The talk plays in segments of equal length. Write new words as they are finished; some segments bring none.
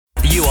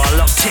You are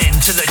locked in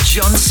to the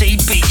John C.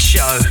 Beat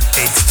Show.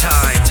 It's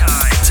time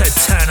to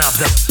turn up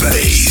the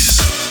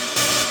bass.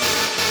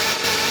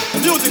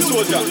 Music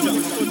soldier.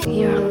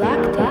 You're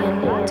locked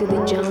in to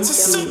the John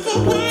C.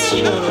 Beat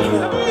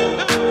Show.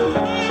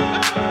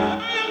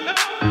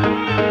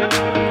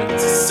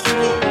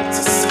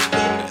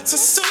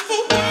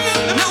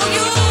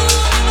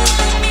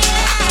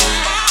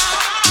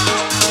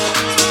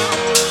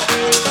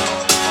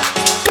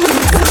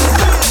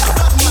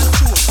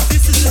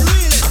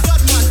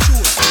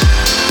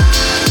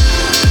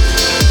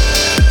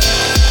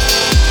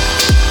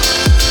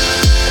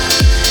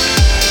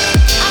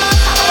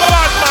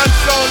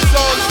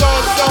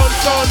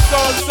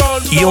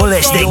 You're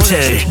listening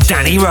to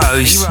Danny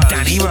Rose.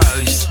 Danny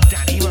Rose.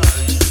 Danny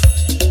Rose.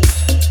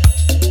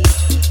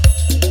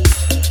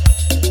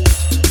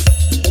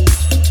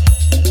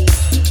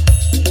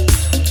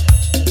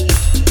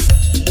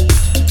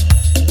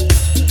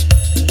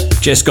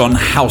 Just gone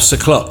house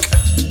o'clock.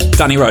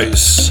 Danny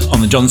Rose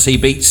on the John C.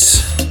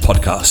 Beats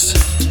podcast.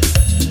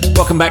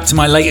 Welcome back to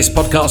my latest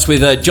podcast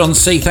with John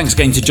C. Thanks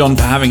again to John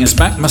for having us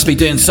back. Must be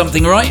doing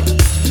something right.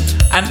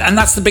 And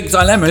that's the big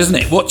dilemma, isn't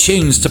it? What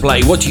tunes to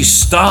play? What do you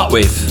start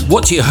with?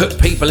 What do you hook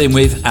people in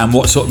with? And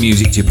what sort of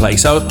music do you play?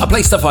 So I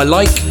play stuff I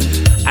like.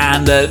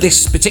 And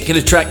this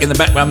particular track in the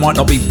background might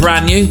not be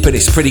brand new, but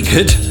it's pretty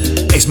good.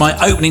 It's my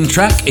opening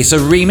track. It's a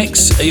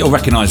remix. You'll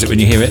recognise it when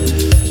you hear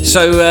it.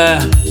 So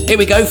here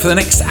we go for the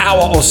next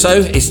hour or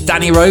so. It's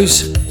Danny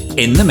Rose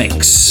in the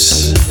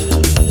mix.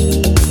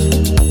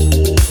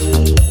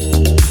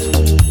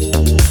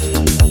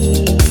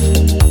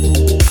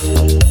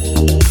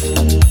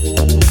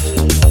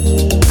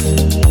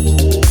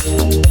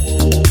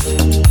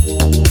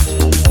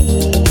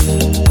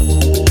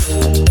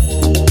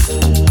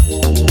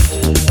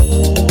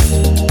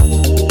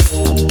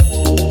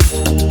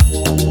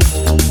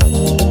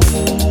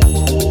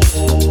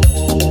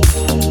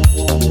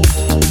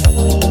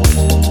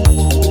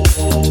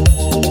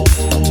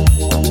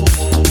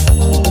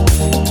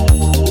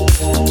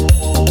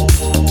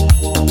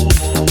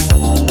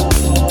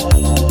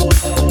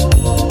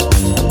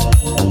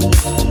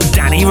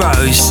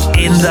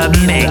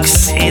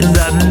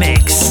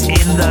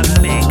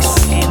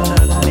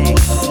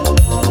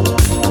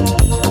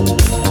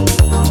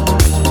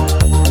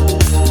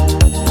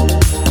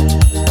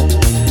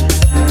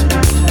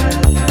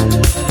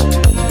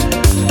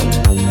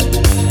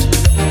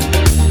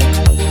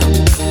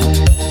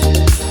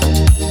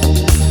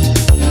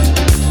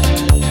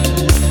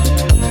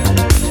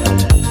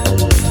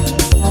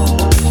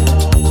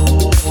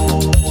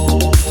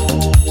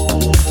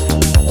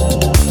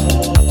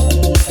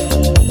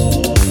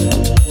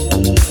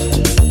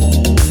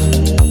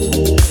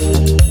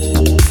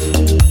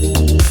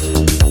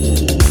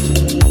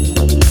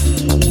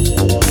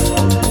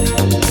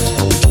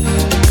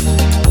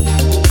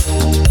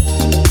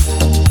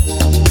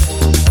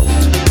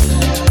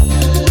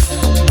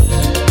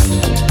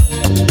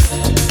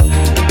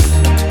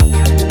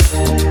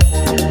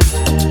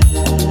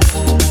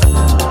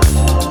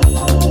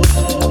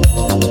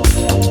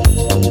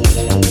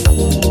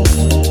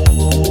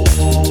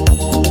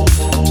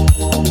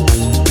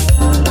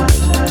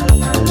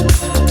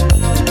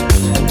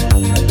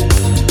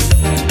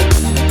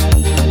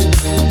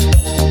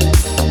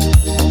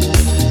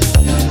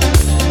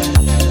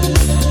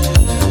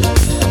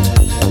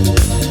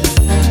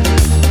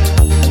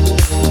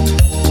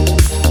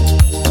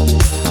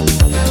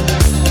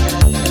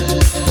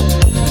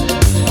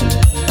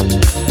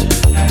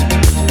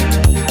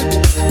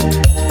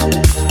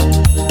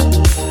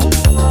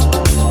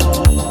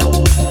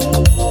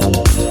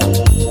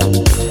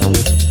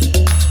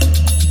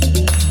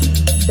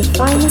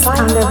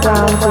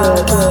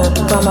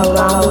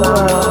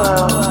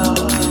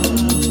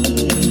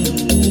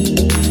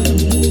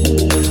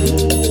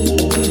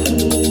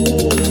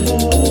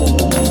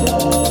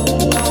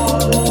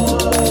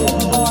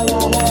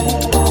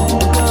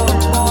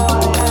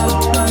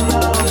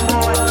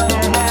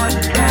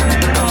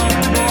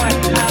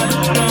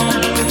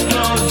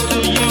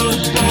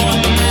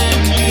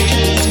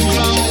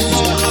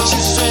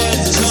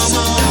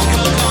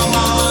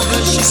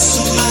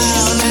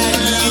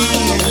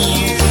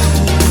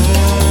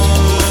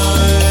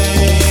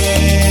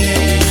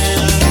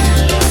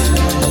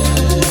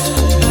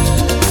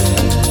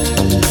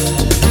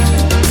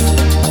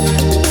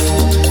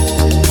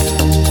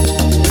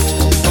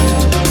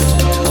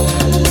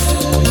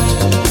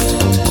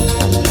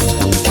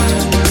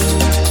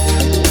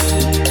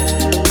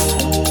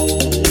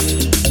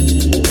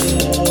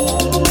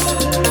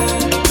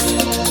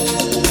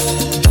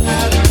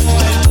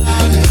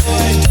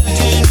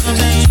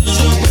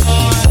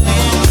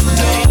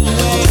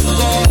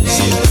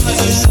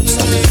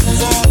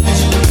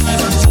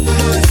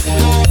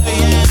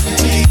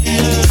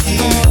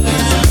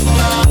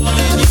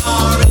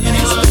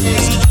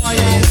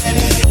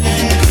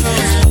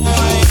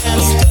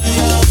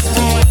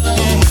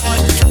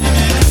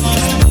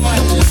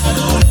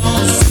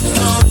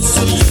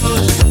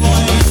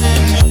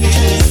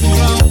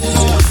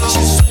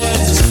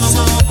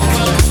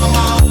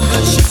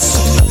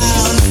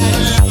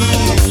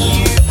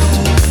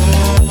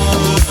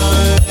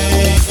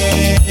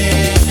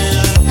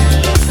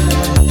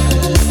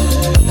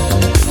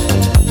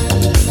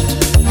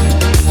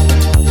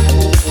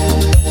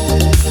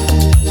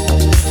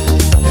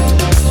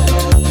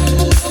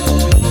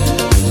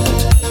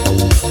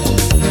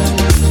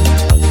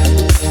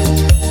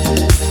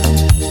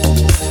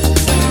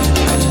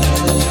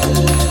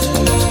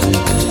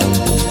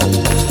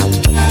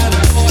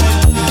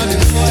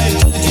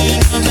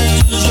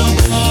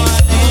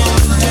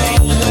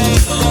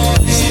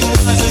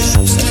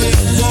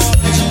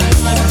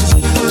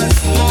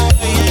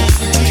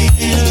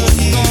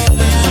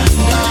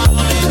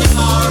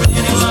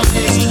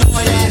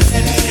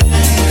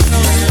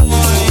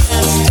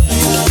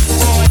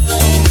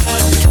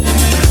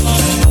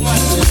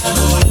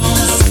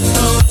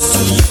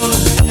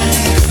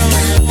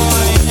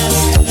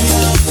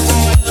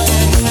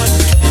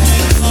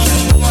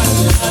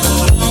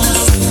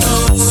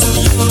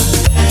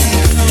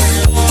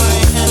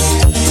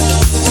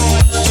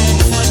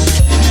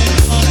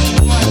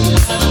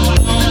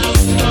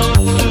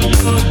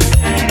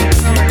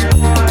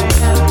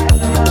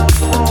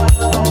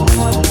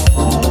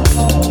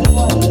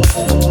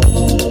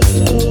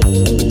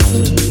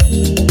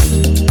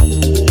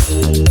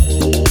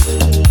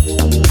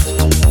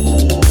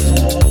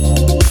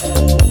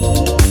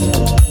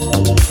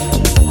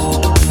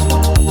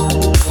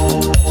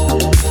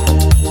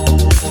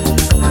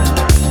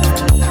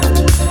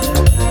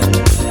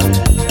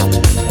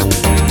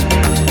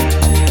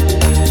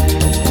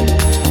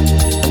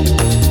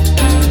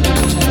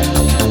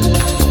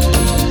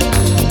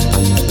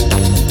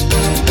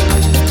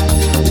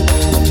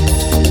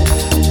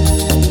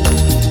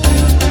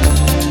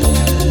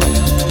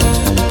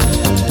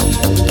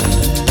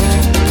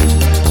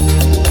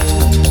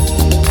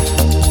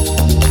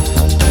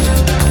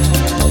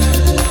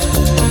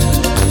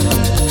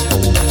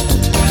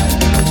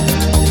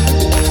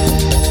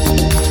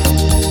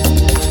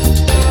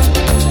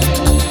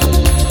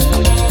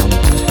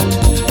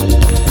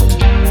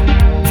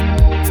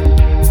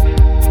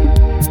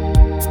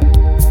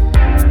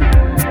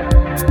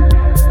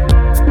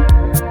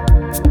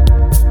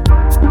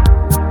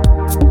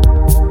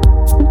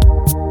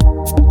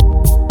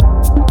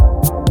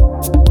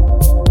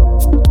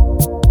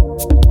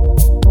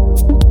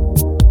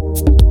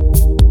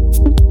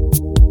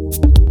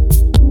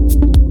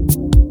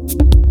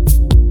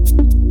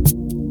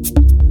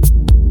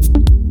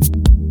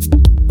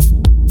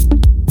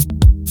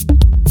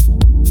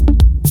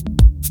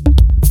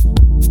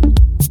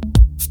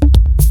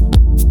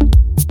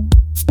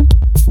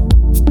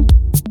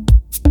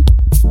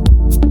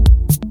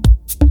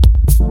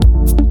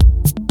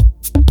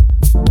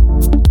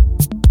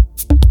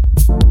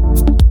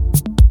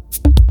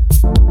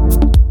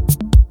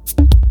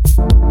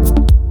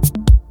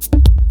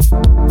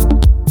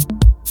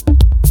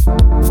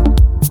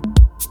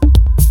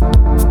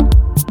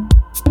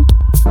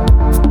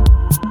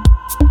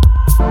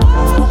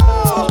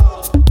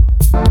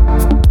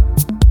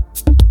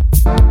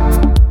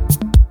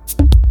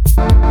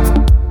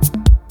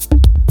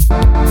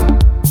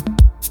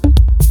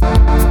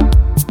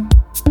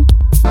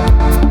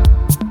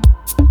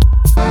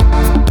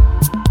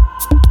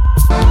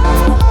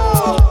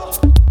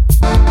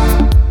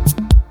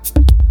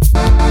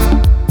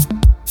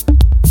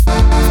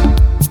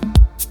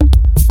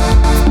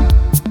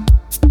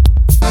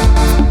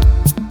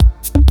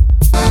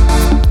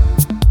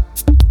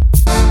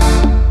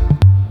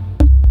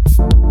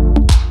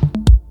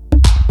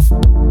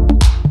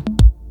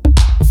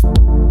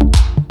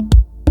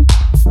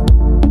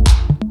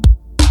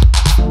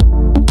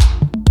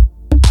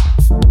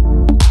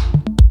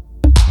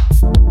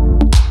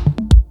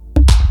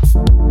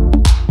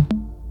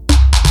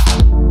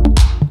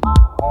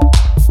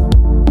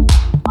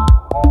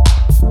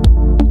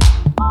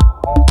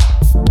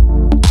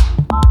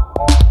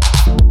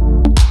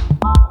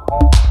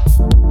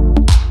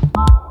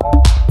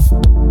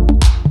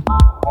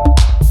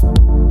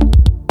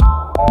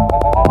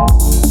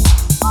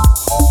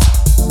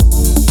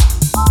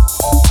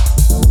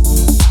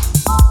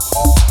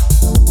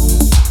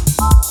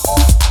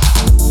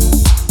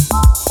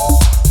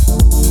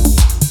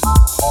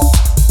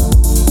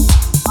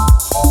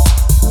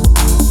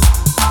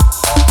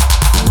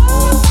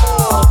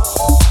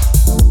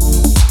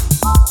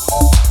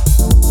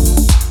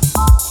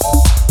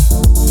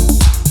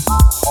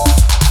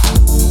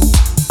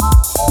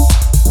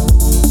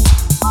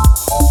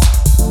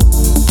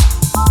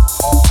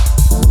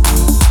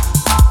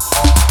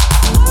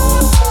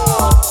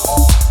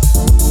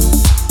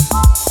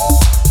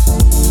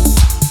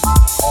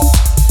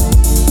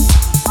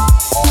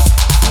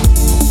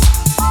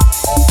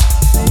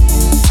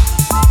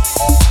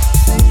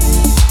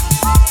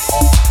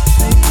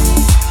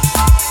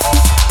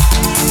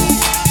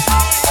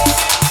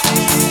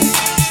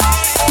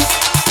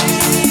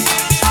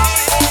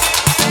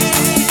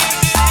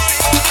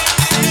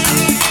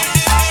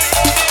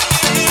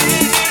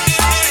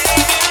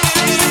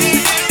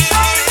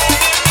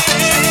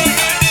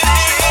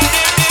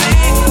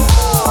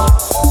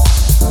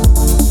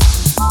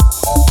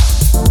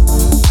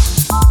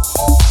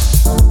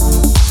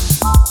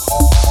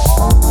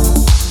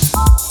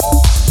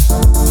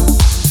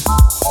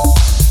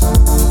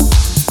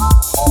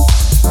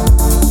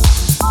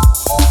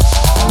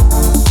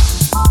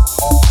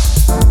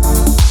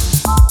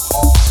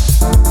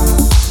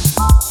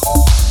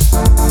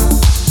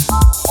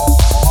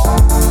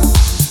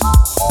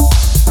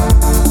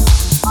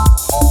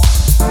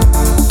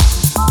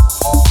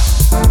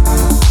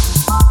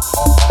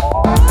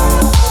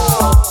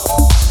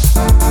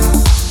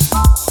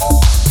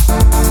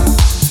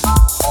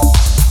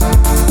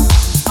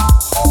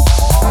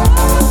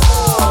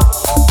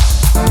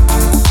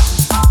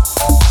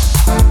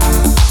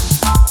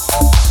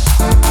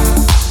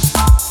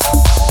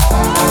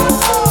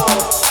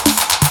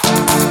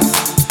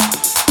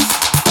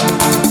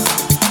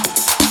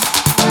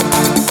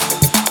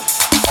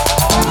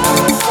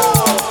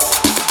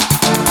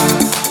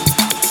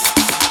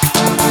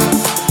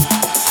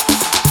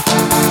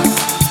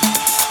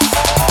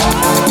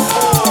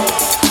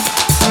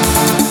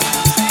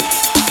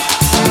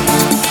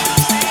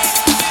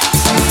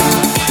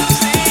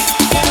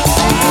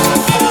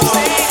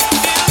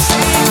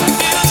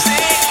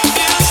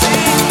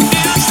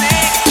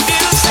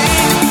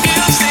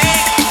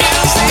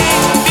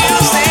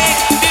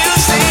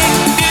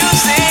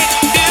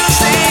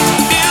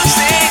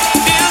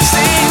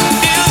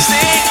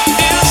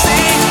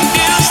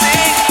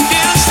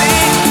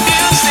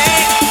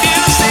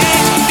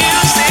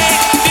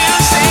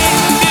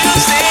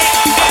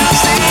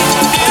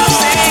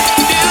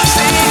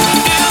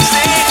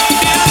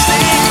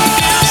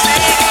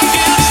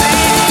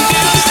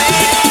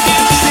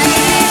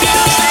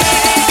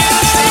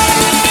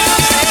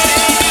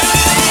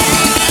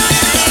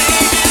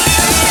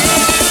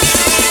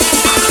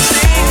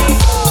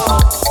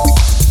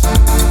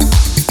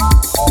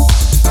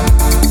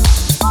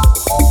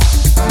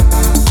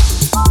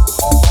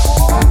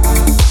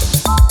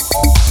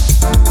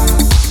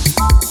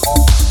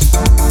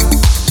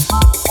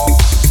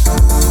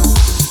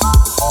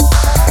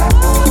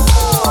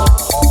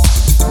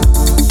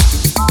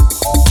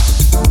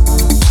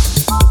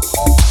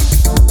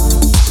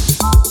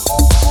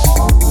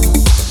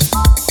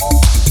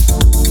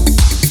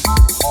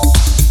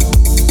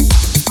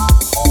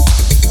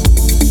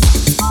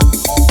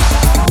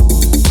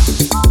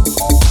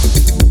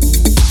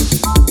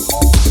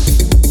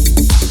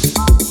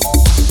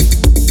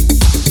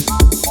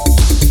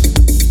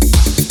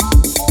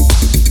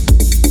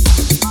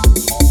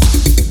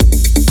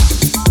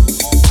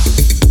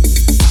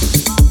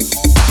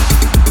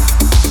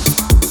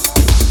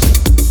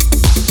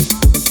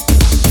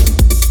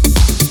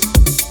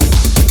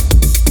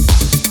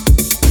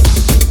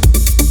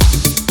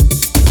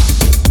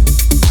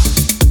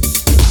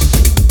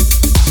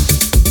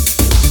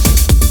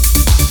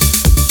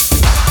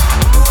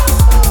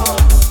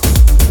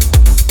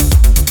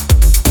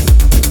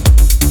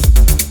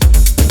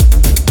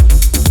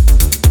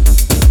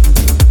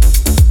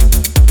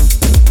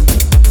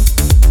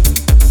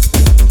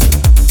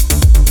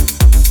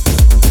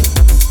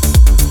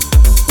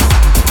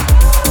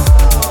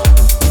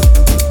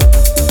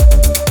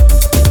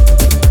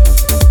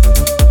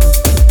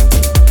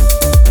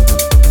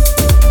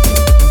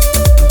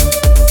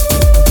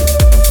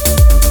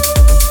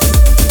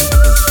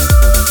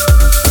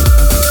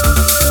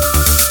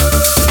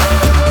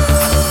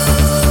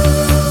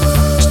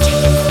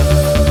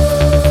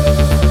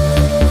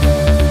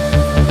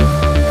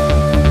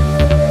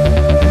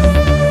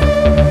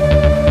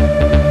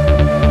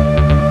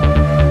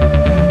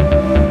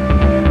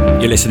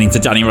 You're listening to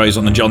Danny Rose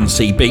on the John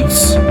C.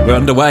 Beats. We're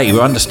underway,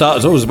 we're under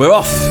starters, we're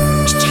off.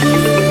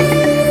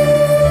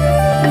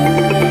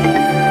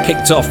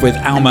 Kicked off with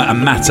Alma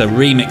and Mata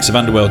remix of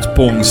Underworld's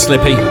Born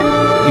Slippy.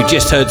 You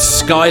just heard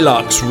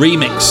Skylark's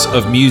remix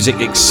of Music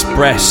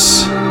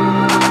Express.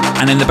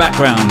 And in the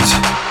background,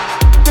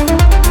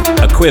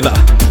 A Quiver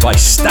by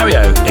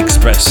Stereo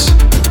Express.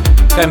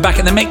 Going back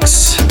in the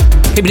mix,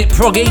 keeping it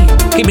proggy,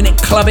 keeping it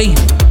clubby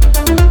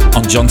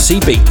on John C.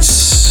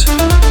 Beats.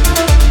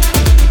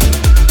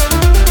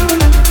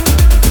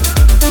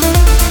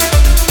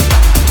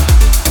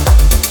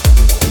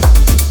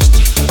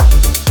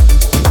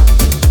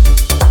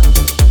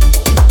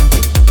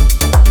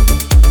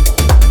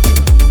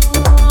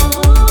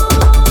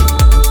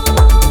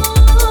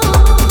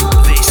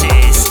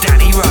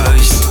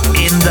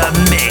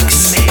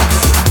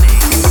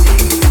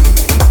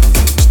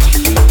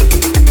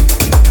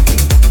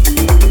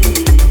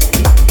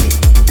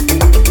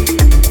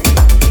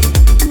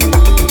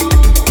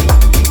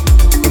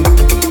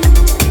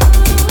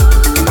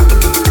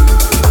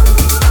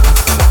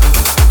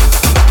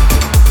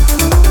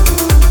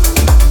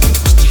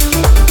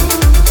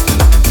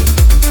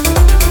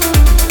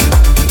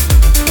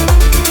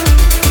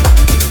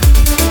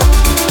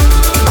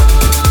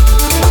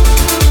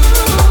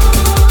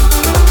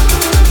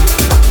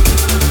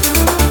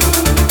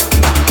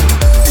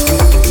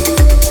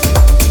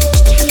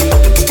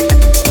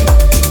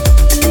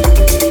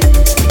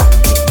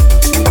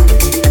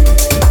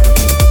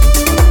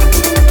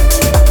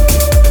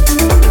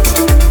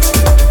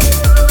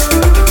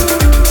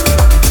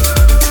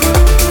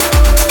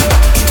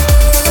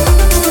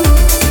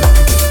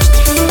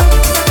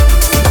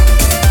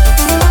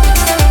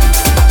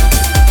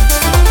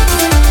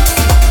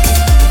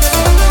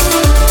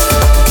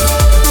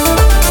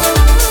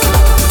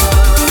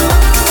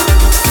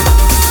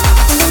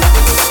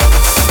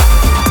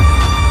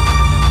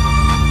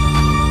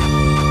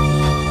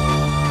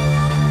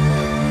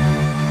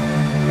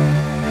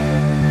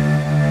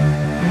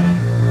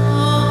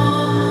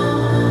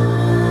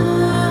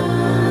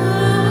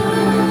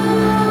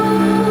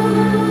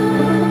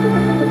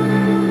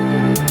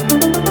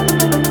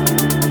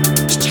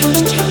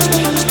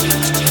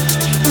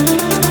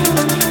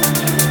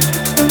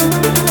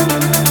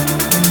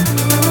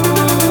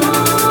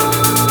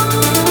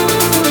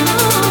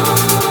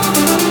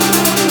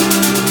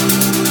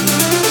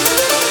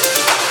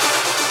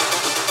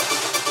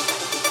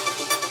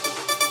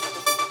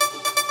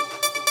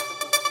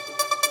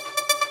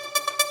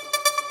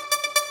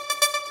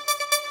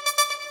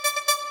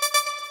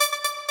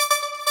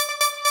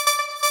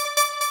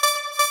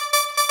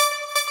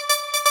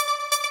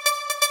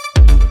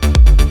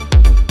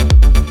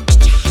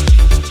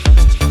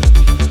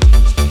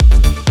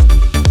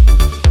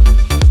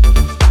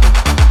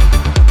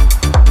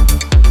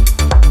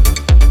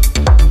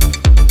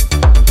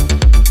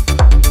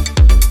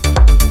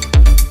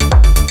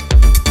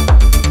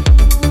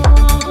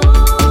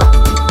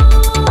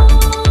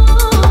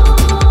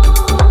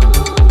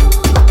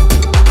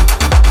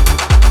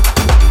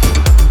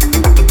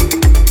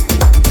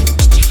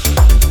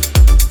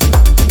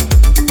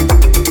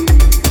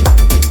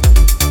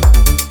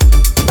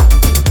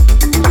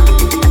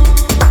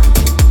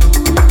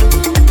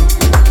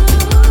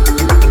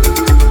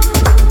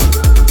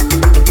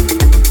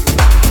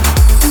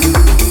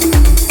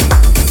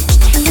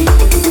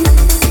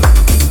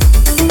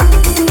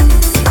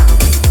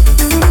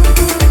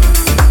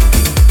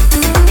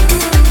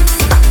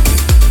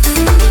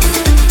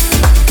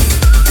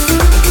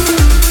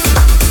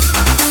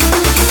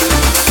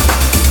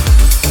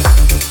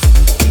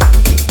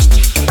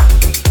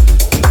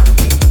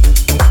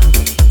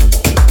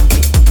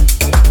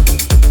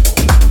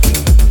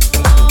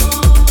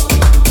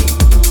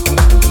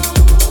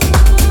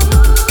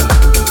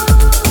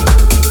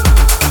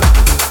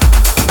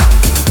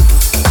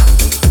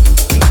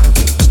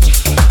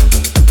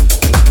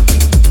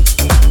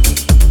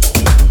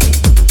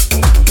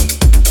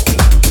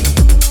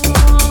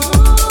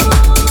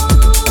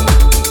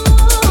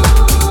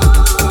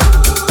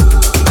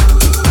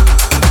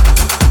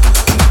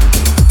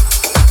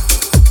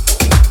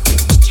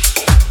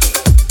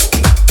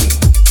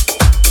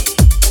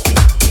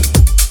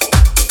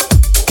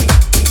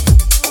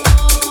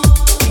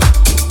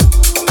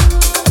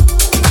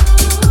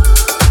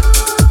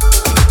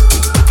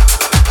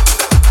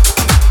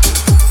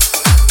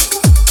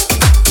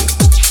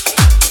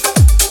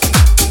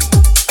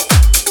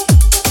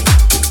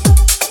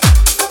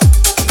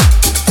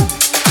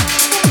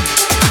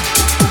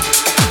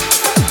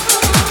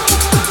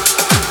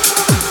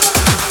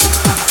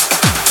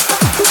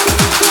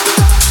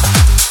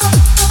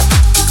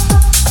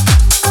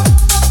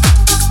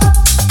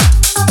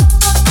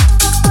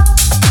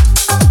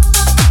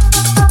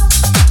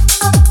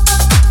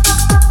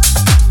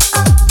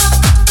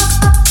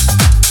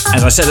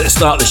 As I said at the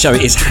start of the show,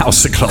 it is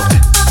House O'Clock.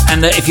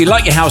 And if you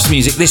like your house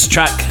music, this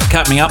track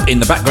coming up in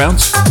the background,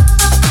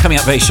 coming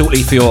up very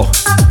shortly for your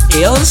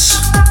ears,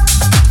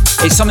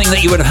 it's something that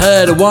you would have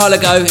heard a while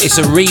ago. It's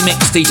a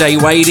remix, DJ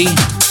Wadey.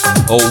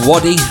 or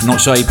Wadi,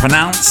 not sure how you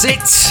pronounce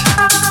it.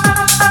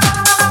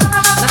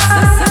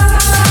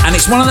 And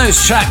it's one of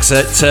those tracks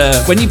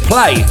that when you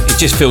play, it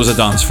just fills a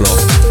dance floor.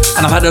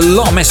 And I've had a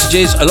lot of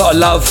messages, a lot of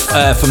love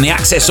from the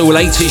Access All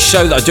 80s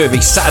show that I do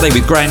every Saturday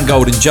with Graham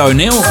Gold and Joe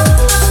Neal.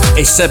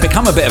 It's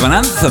become a bit of an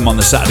anthem on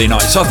the Saturday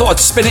night, so I thought I'd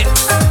spin it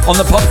on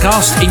the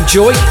podcast.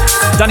 Enjoy.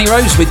 Danny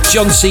Rose with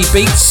John C.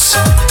 Beats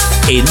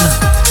in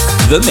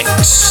the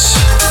mix.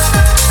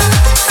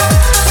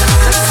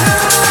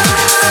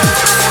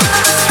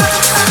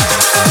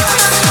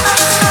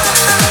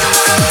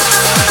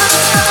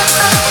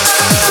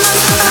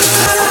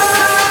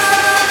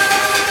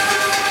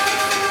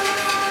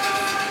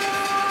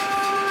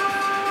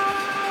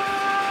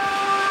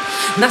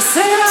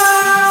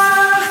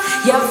 Nacerá,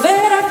 ya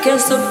verá que el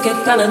sol que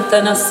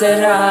calienta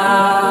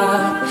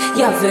nacerá,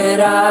 ya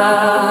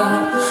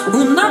verá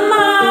una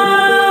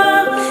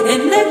mano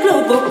en el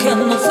globo que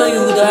nos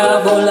ayuda a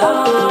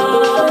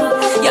volar,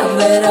 ya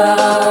verá,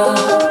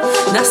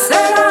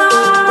 nacerá,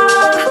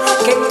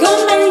 que con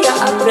ella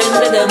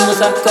aprenderemos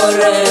a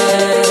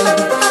correr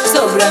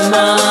sobre el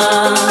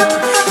mar,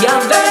 ya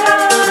verá,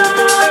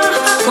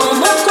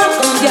 como con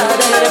un día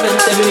de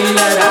repente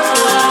brillará.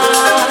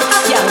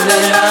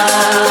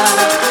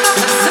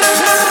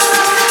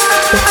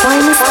 The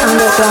finest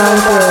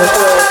underground works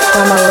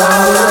from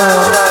around the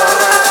world.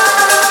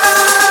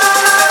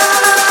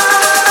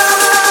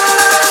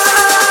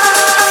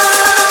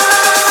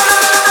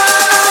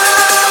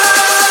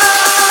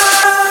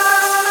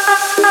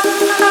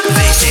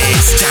 This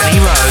is Danny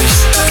Rose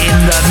in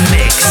the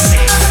mix.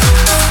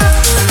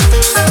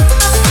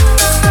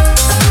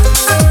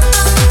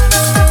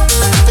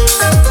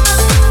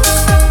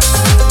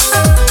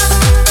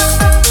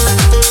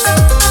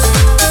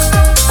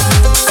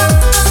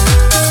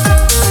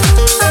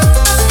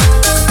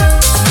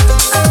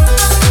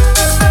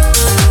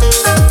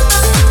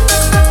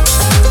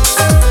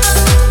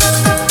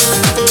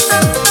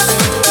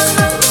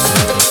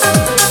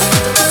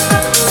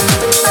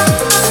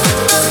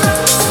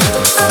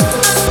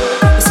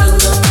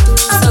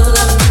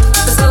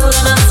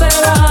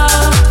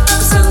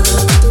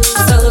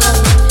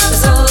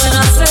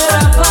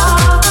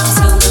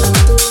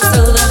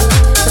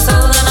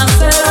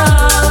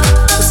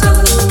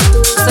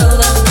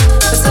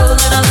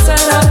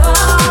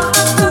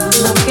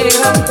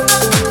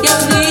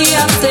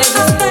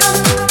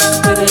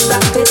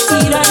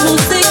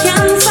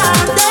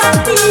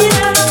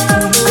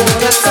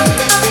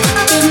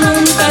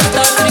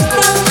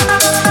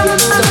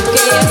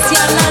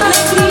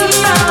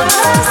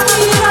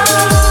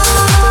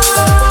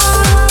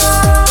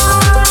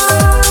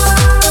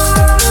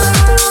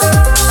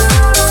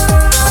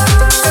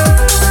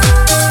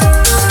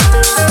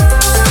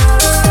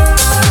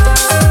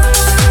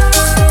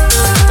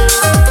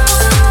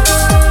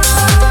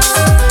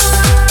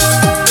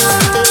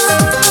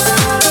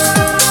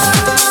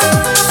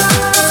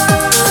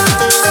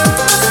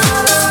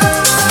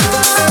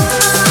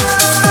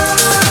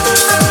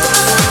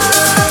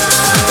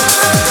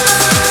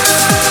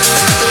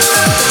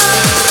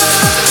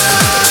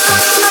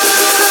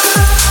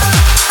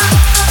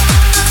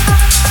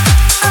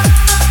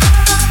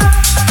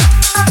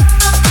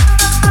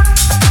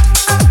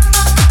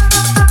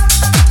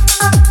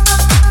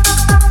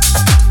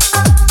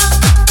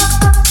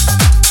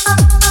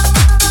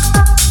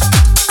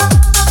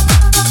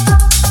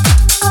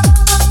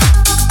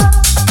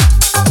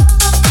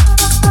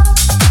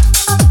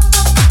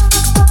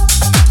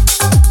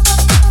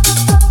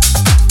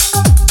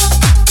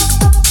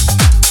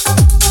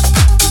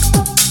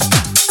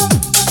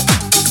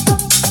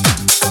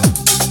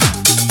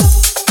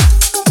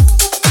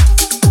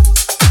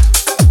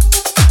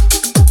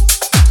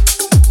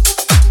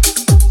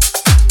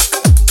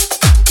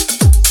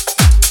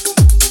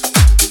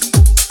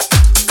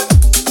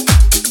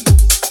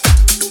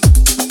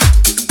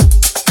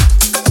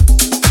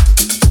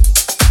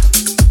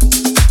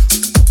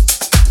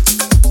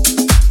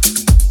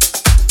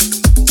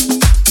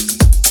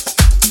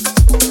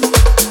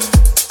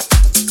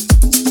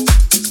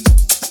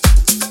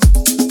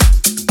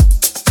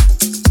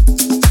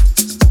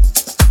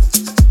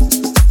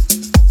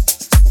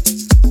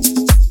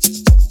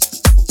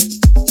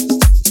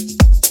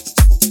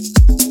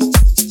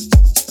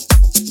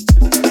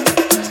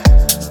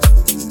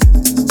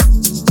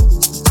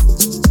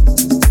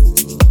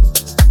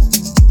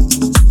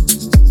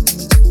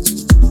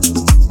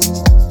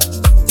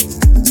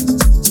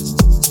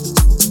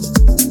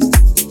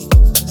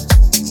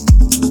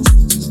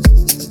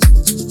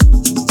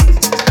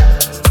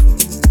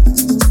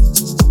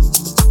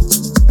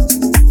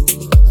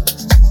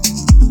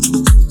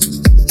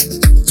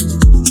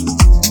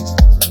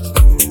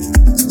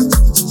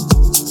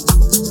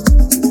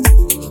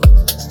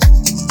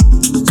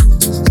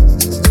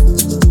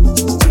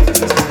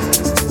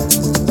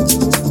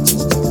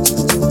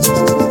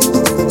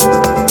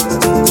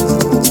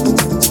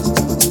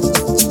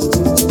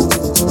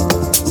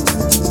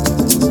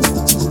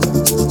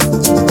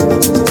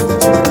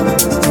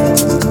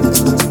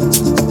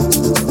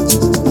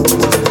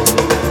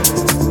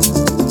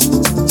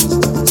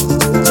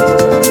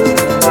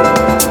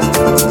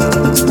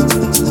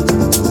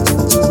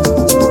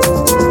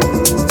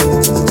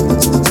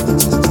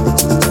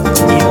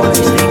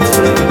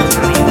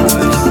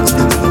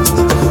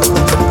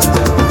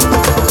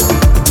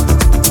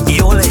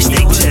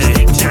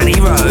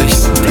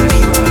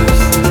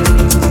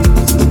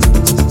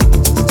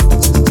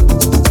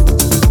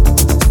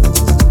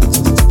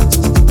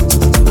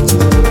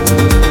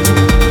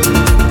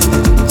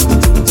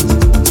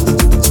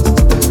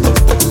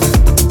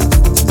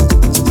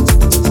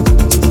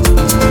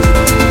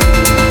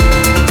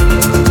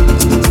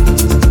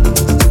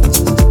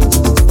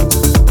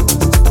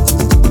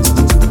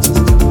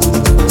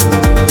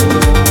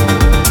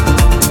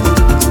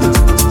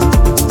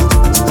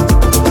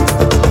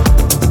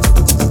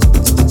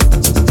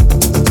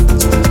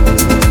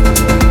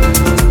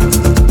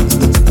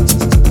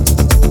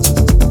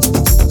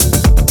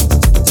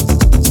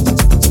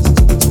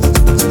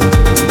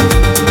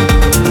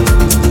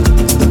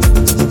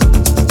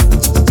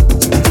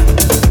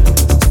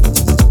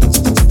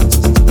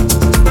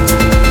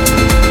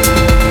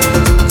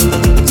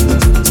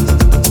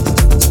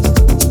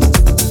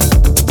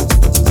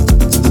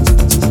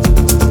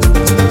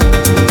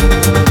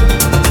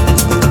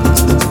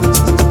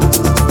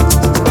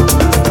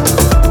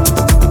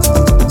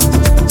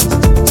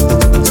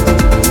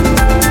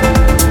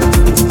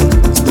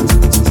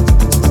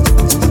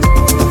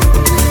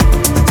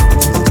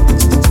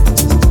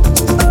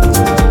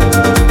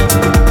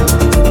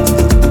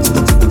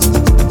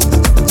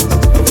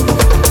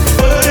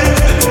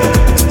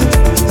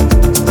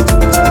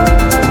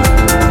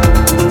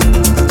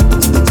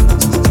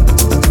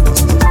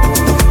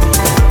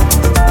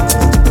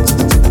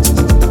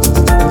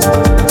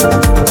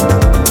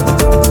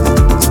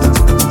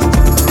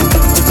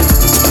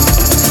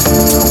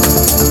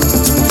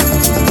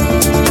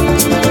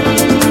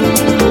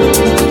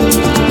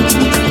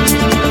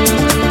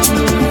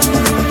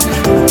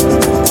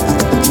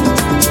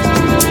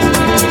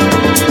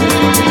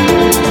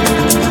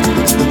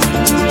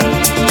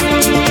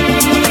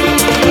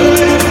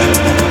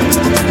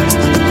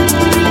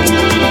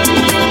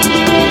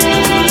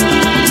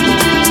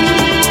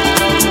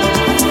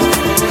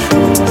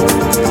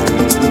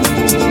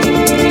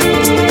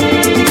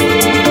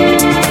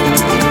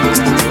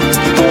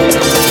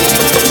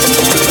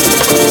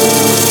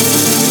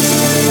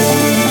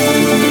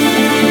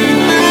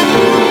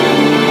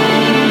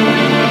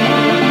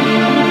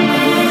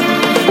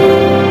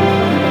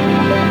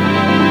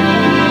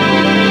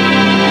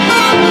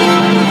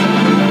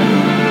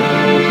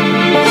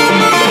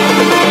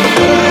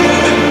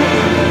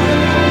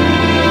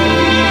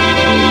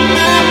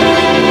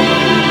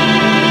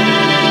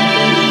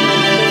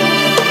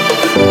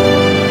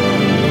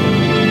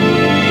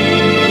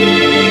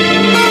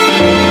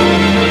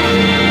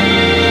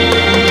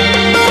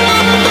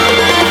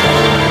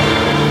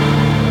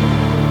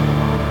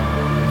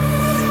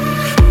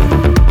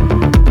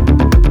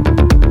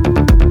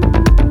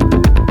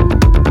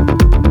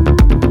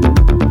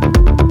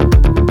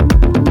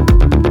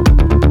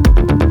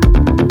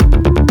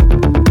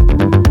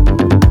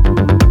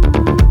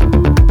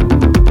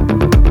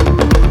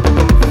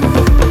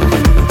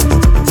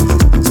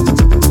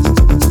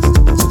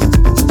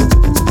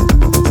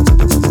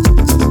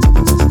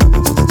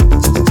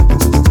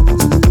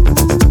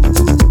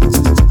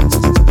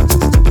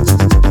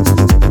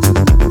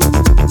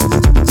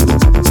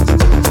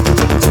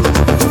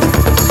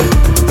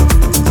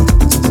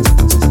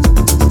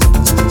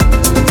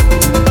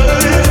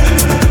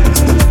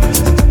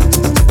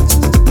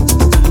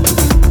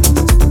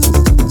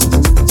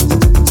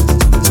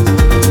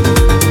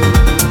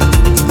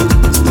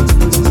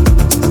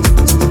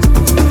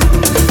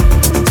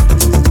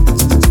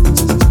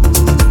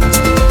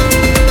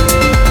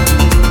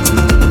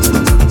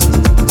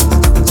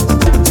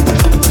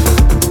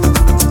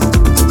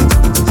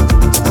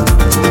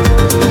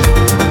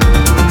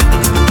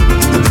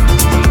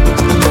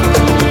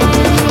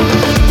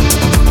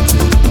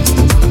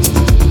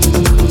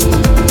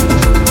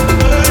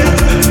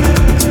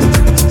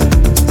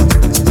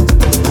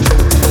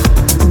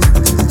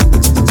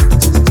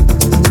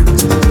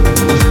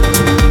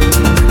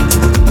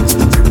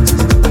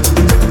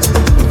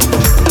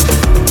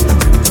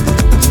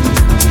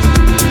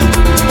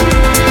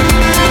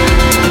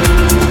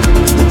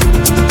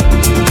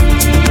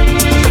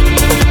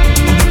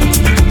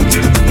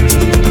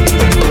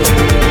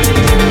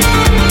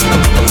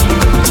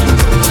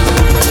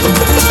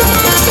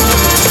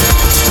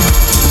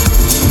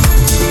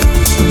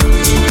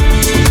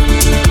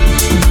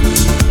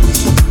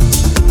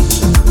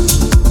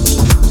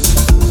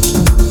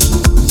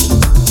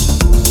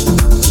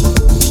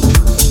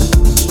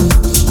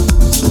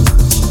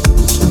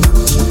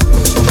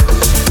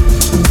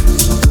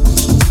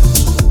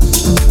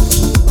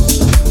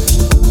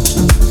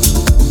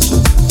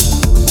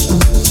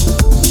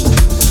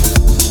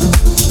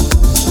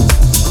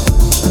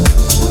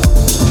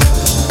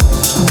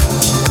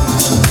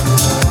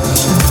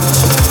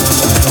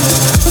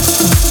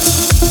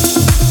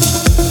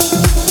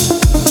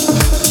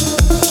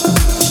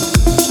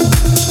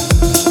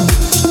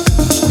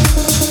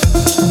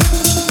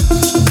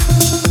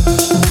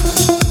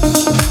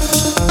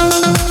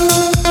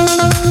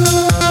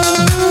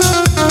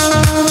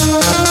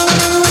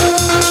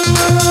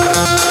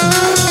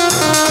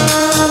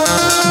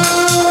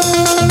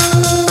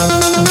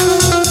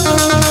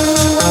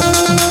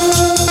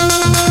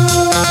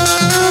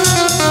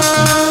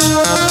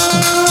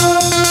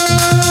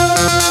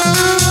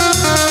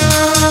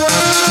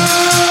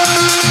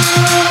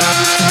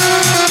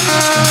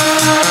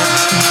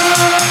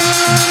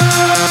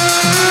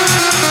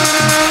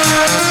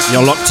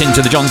 You're locked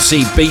into the John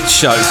C. Beats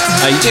Show.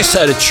 You just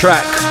heard a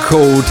track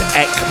called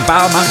Ek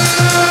Bama,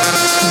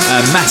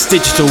 Mass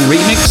Digital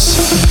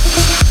remix.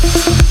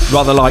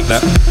 Rather like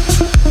that.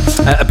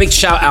 A big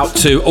shout out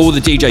to all the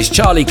DJs,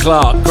 Charlie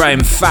Clark,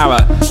 Graham Farrer,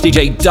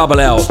 DJ Double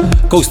L,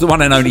 of course the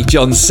one and only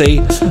John C.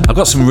 I've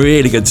got some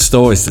really good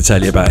stories to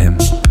tell you about him.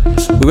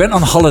 We went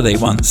on holiday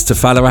once to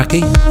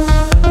Faliraki.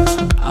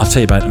 I'll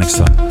tell you about it next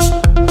time.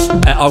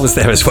 I was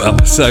there as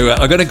well, so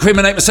I'm going to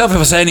incriminate myself if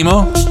I say any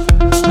more.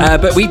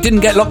 But we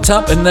didn't get locked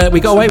up and we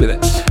got away with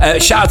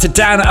it. Shout out to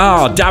Dan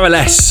R, Darrell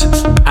S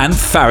and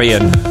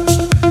Farian.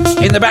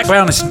 In the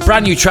background, it's a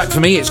brand new track for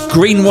me. It's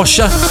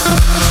Greenwasher.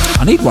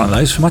 I need one of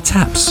those for my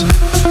taps.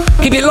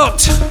 Keep it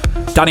locked.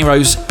 Danny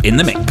Rose in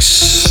the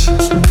mix.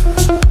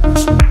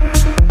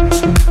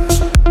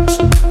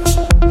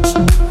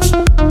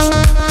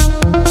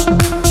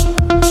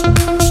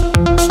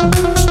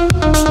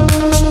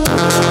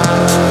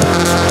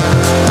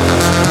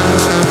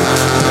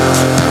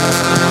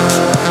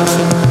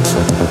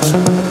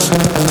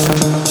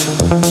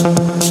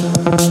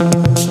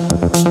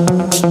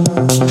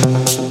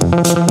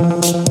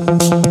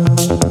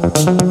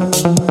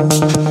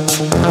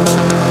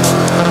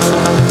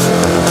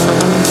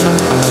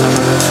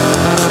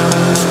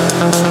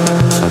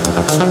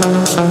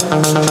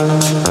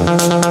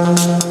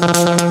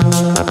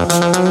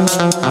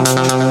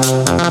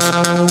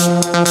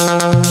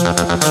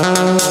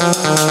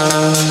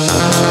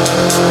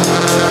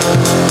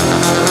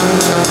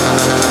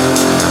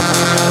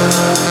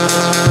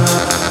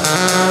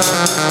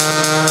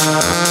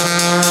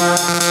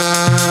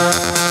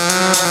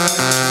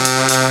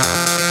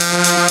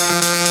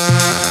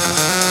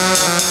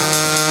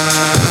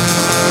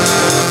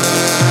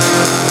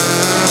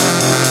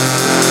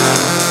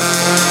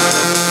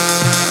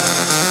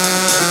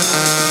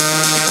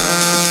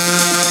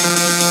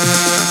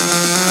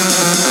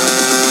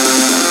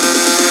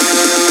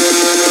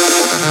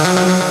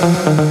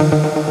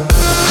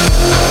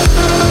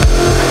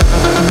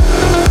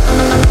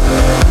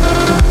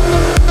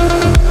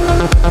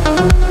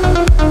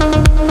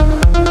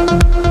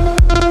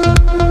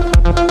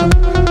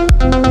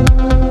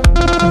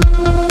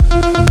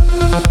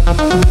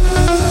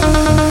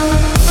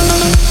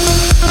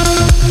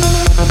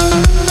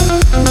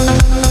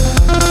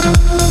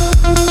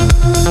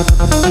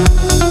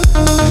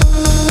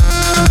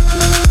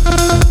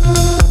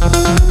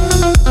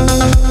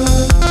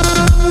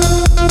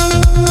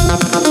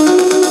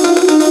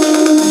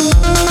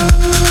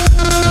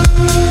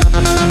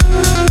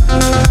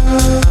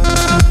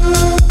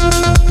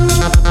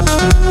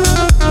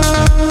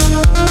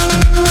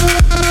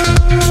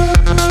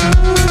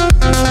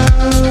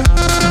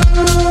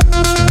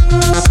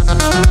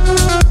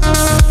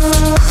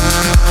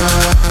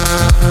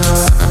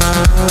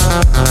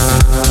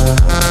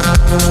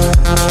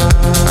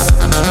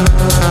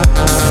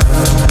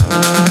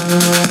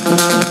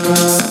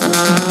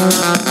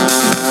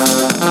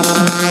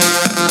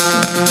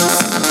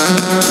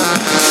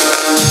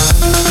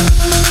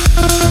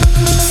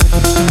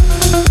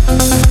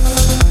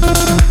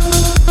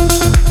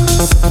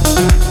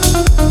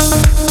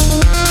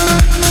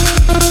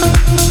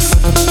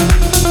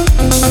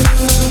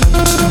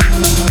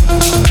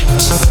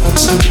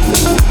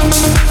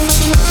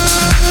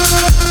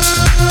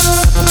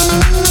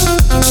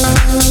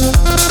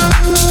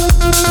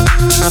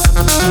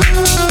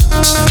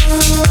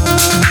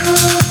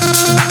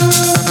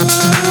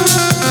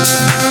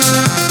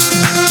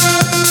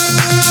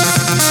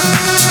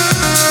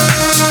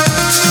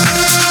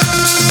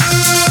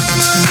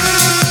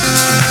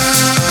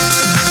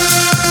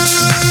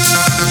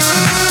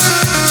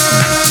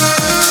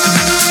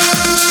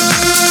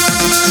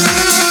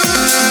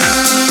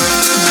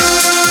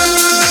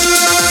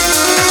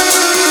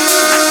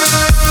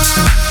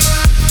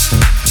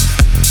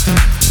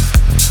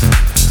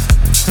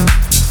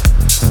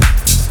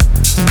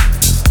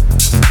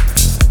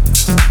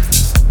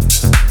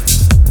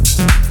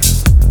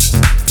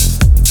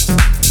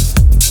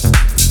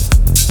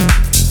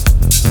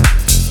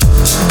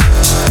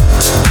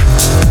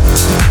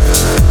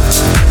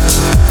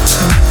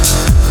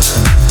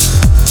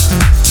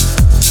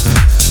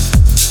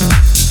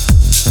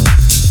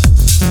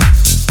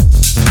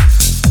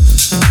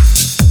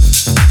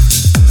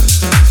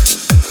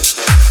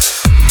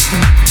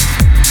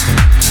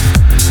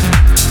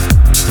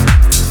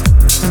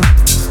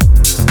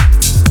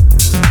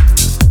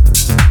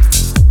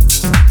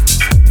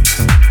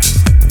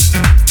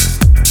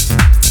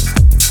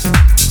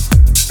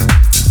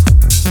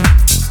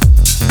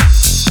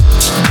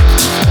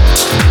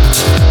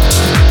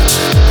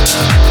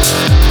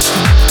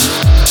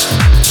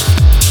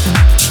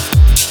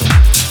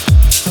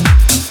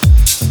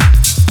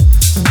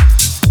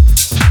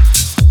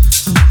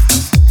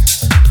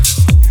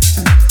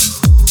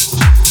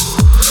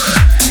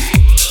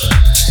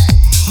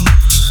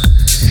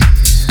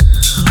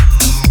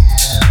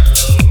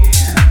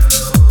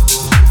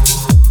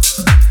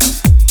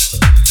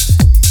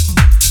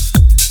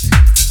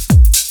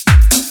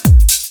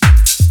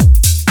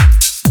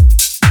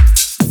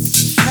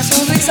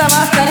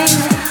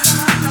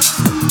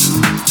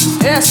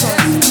 Eso.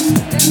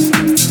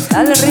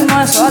 Dale ritmo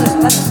a eso, dale,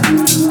 dale.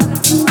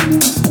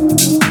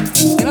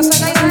 Que no se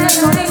caiga el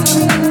sonido.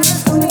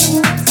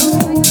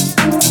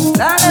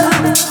 Dale,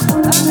 dale.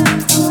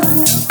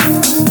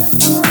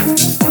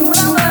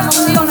 Temblando de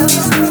emociones.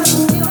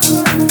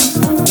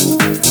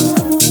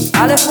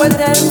 Dale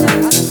fuerte.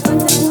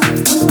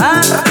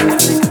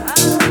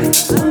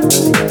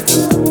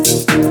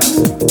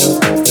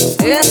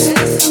 Yes.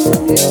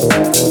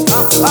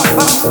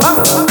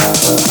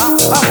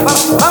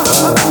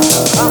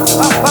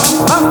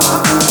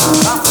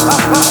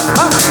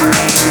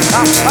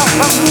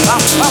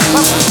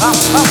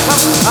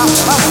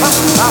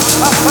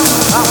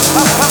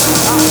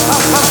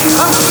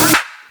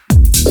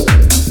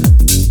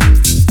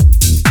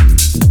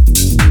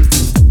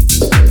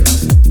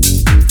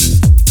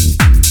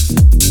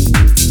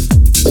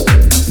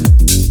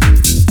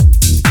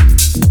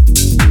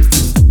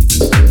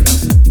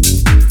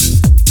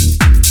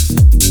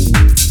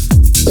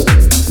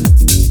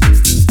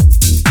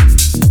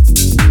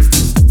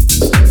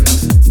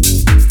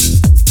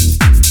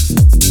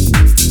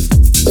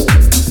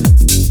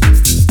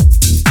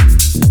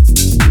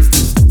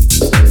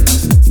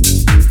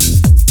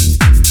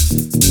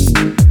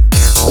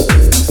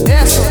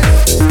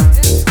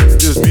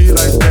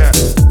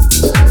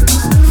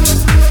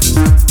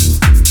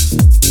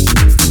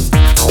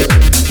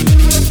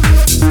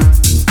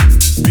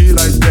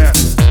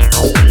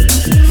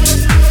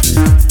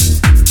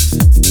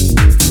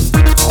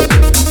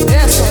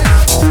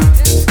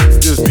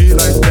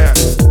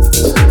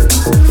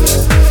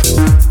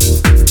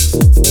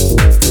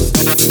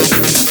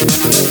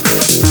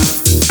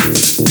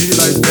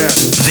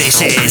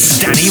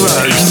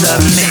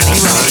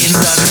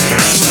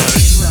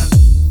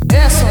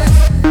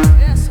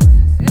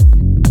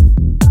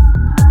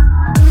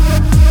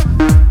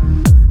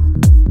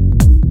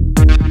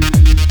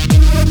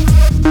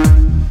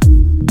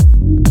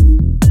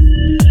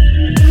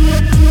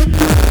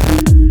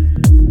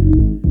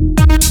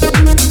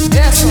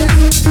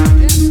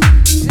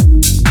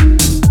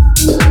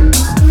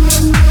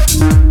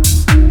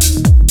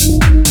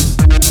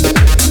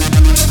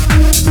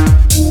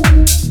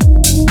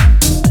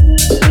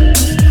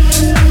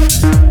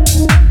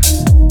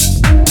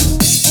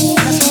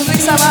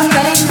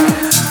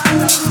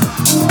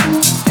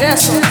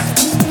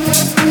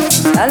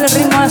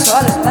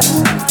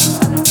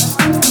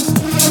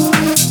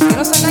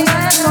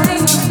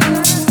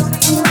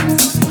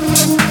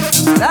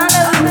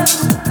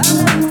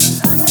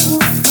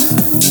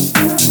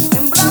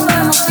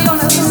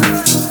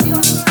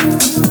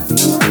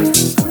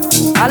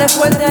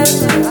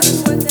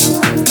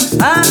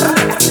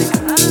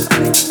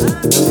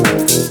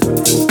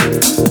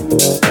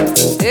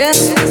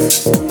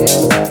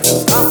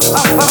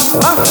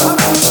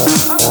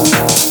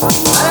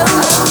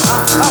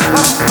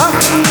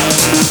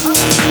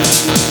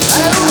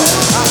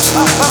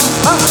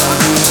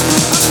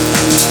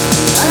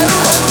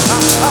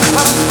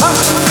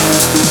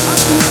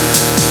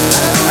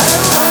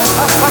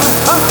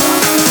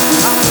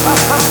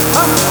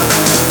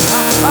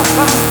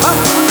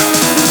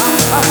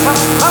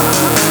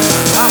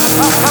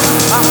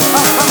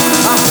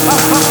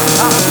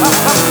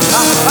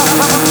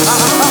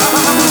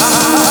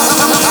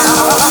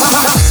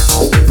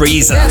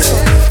 Breezer.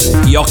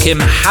 Joachim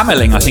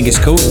Hammerling, I think it's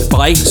called.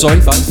 Bye.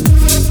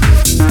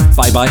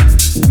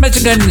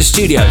 Imagine going in the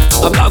studio.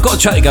 I've got a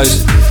track that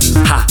goes,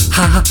 ha,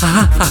 ha, ha,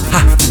 ha, ha,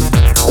 ha.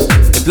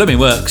 It blooming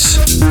works.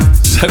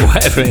 So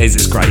whatever it is,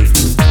 it's great.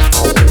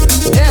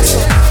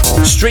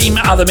 Stream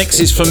other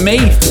mixes from me,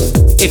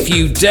 if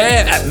you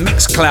dare, at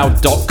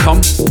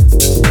mixcloud.com.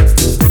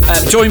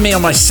 Join me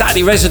on my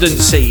Saturday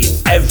residency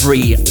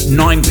every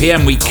 9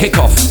 p.m. We kick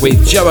off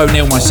with Joe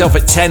O'Neill, myself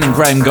at 10 and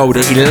Graham Gold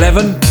at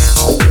 11.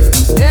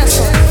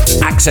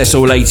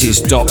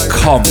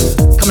 AccessAll80s.com.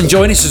 Come and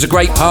join us. It's a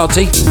great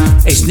party.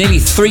 It's nearly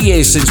 3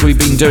 years since we've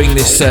been doing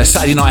this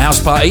Saturday night house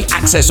party.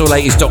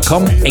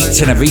 AccessAll80s.com,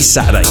 8 every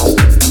Saturday.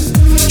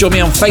 Join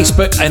me on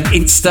Facebook and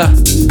Insta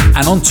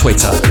and on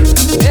Twitter.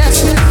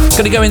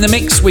 Going to go in the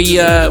mix. We've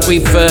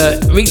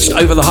reached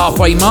over the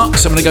halfway mark,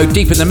 so I'm going to go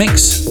deep in the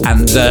mix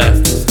and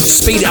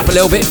speed it up a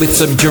little bit with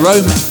some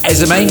Jerome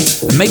Ezeme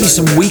and maybe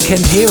some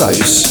Weekend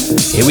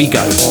Heroes. Here we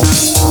go.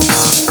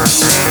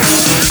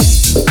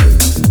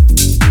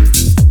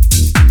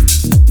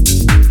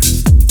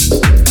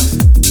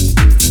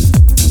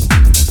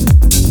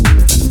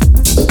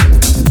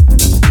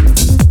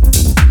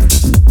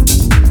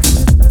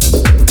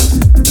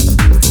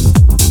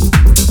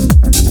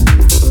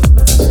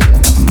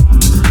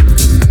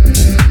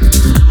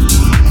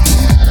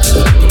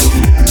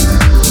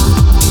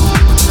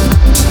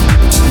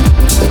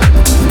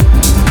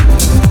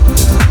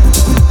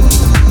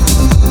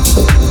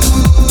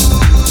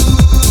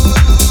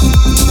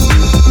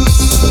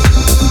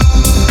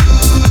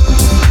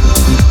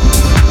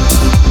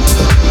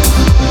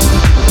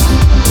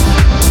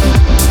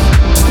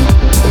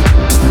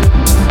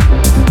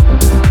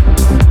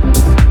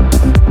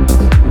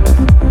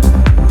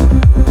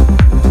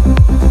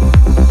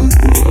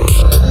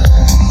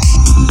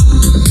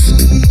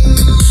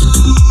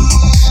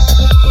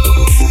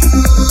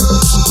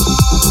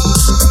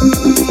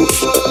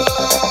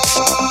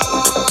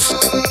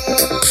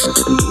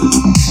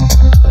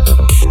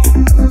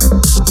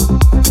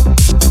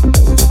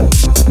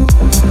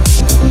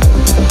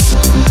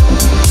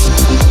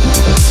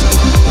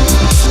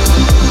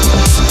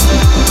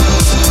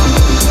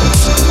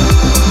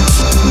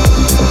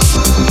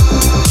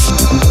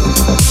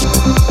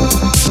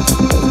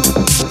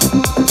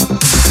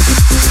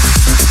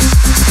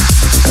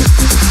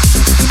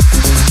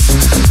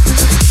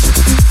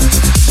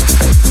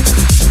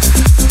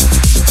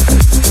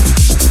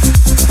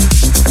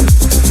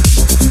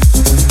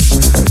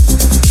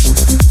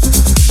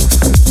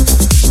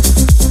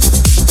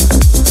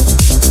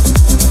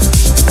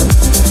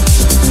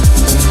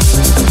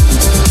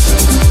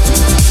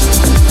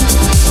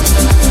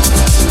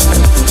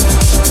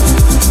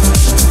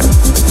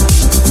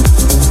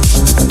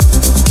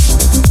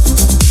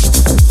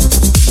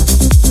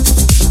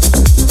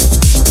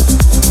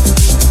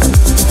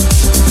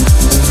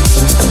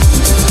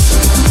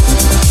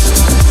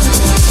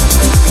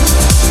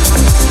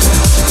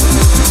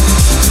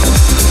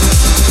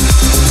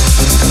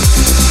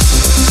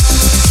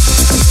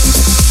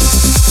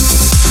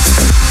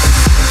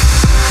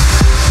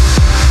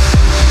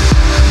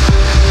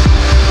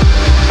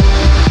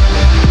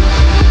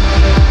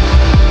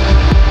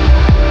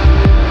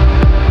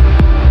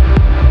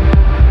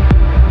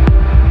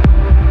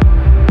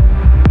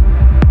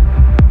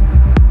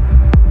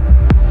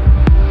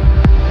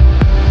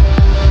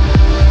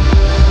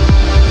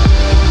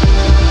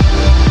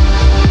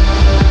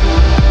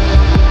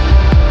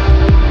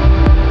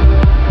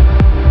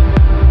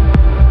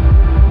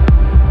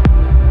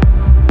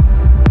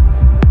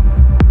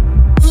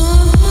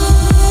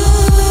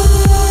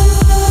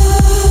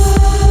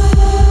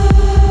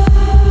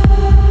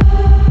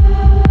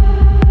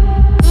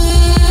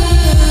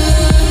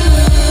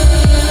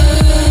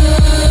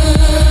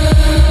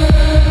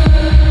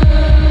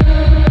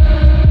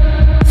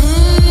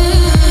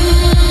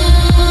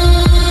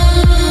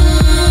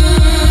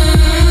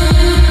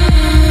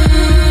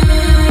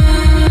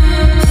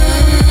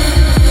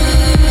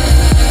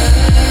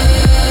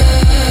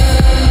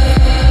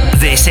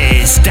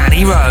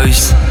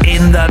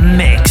 in the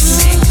mix.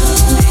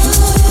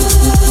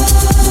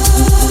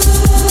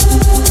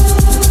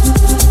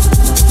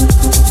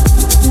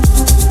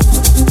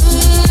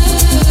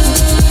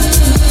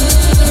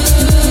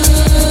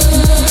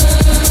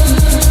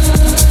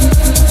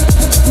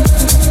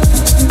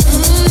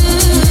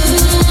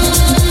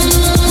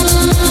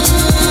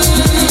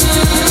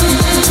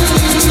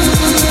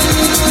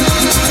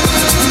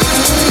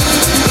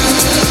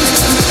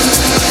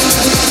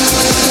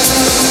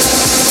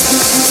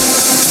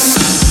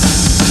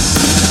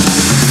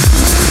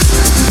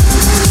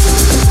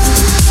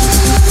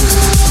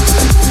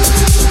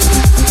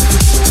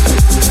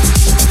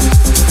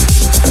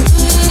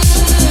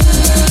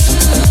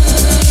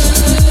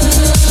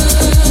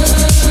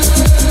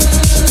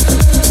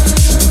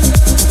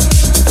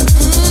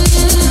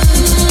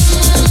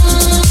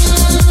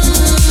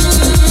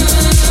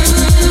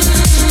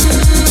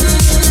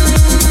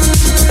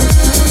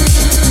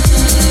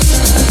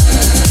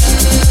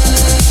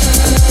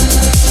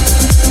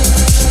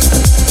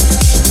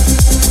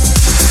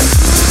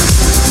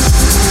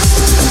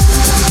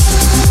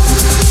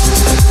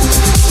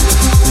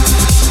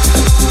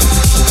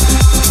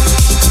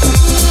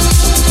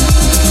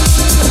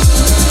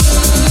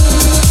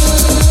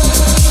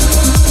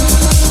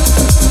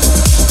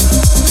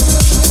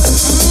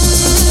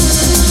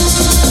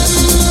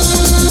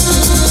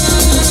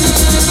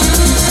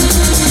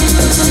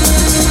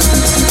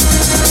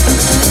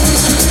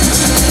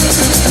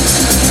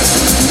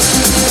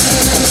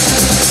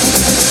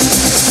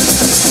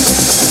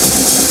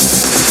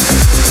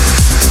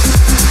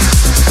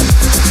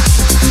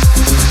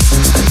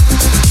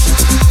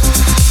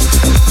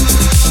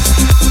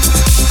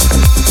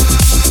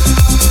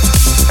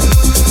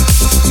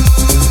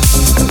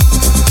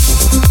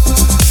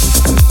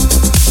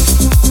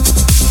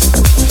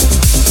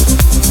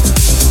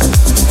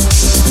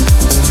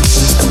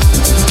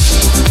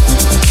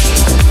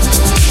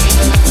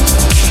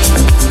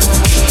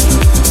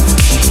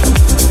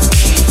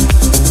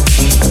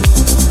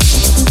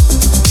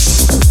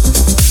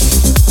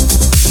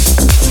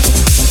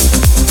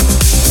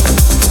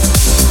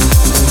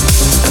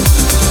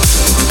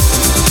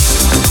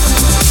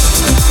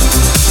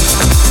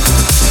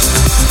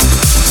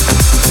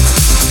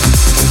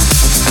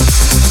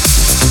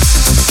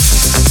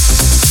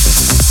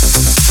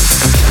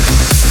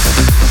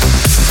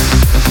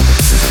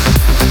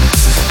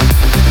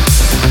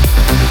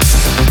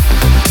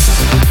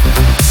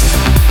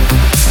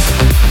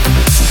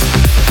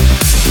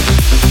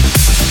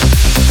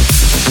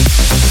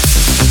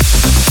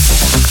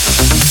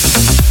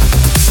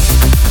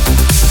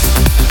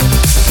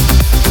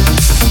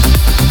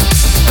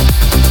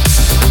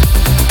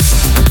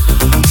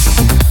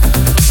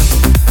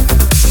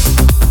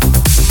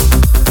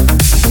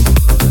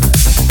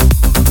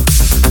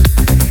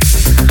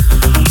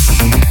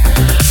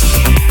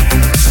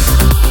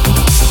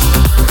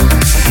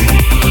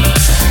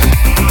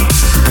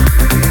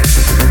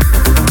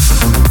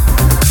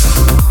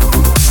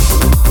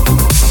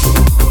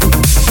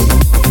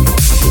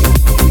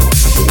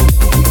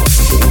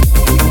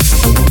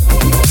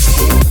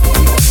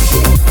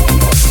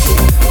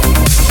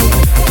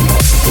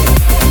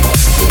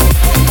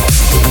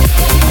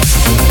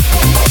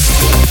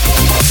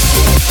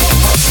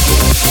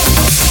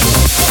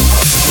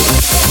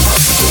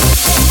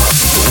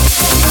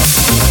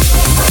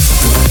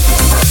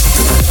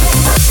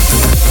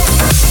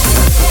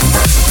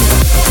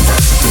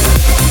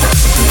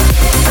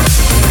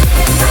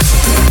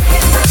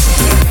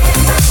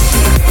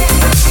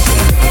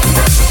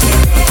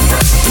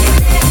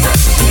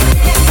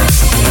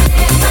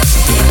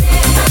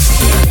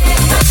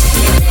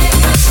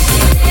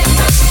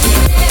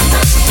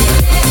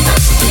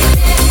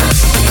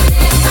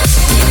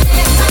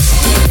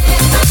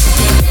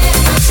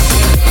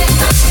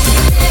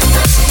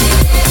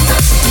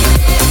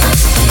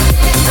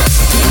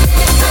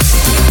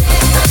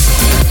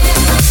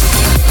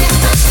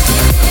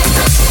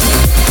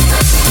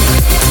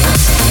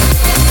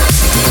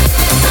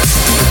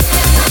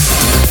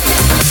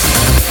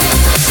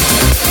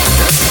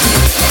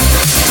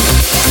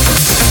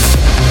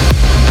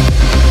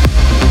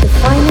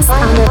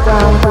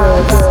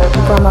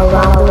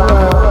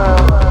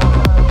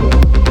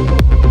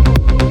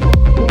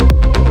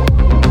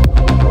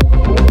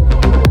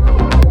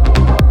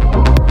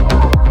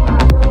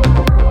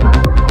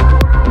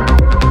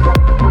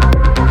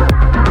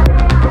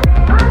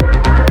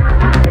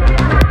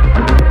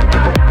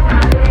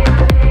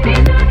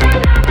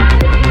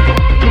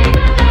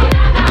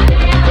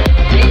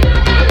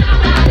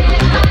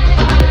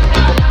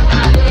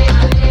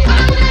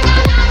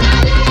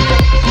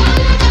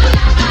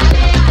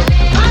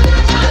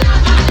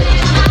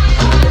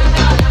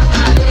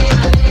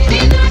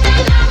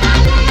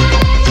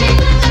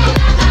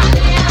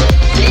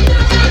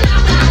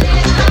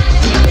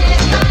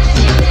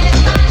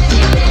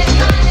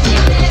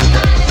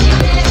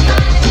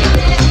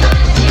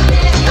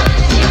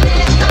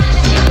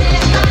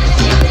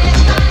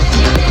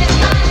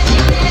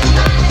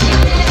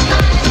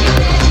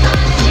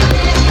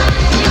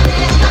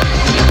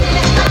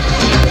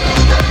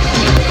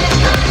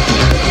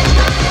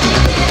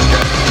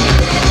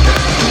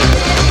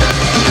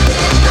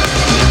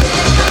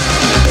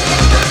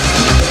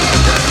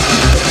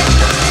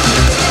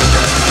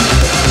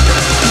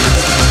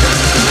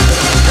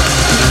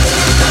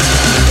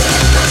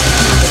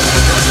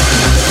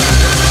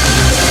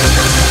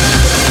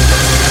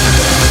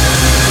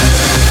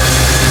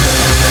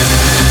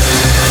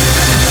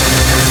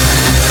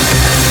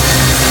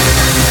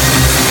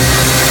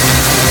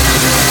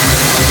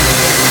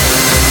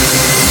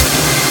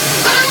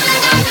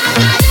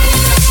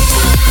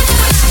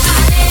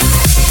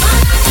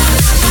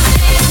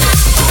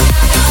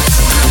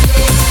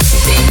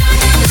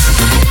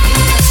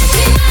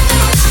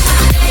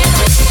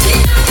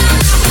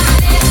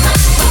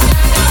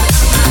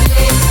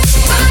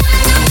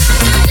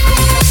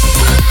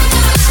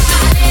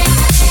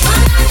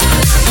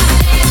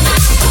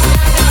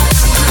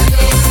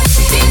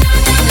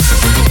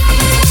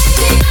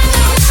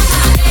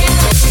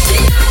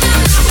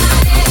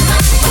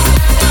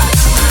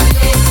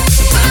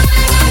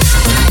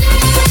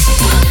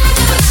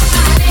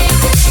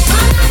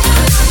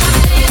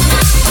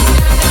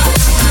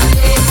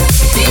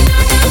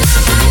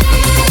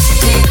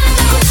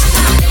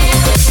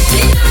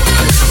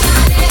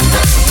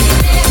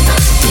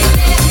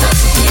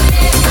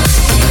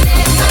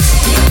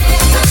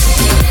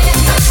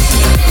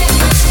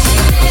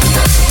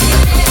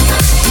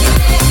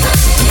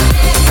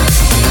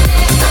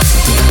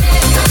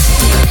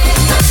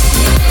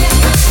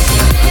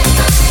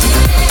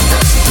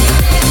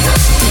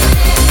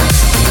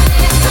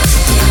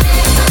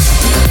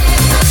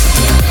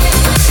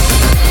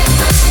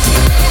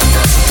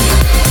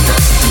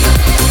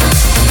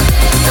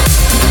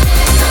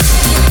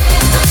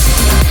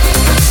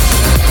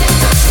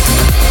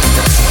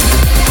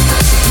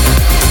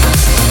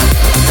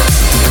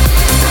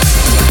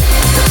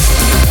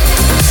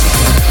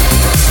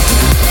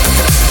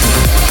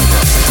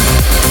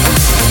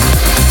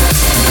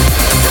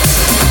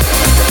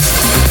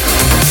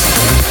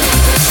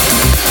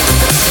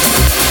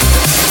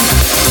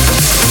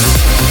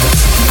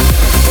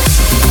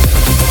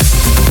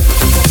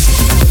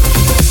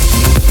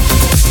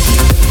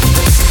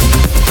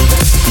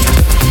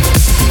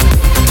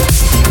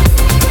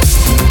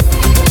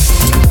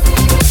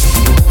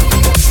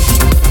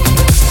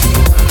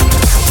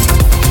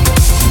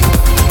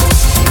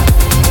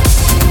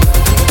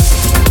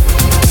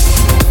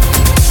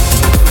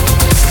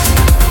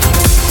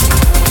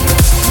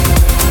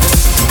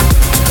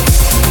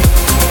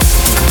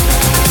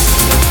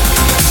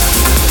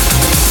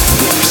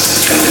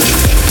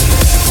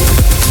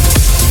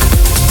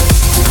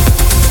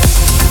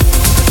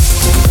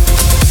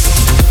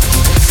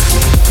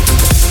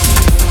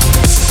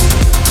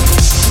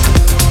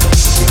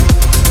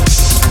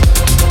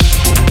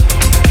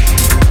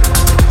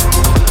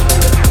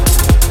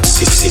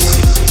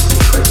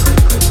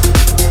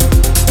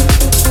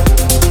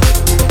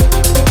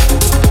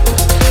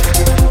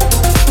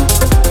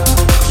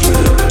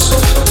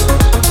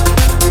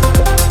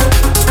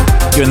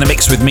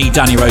 mix with me,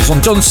 Danny Rose,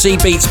 on John C.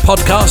 Beats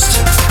podcast.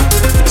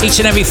 Each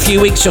and every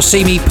few weeks you'll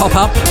see me pop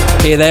up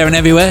here, there and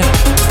everywhere.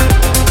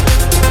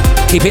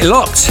 Keep it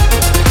locked.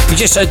 You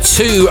just heard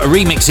 2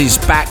 remixes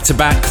back to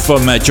back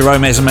from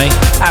Jerome Esme.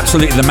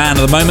 Absolutely the man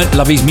of the moment.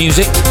 Love his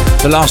music.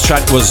 The last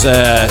track was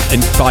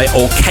by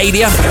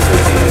Orcadia.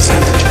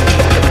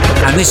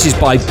 And this is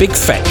by Big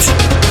Fett.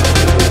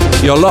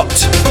 You're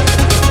locked.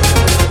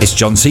 It's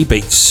John C.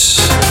 Beats.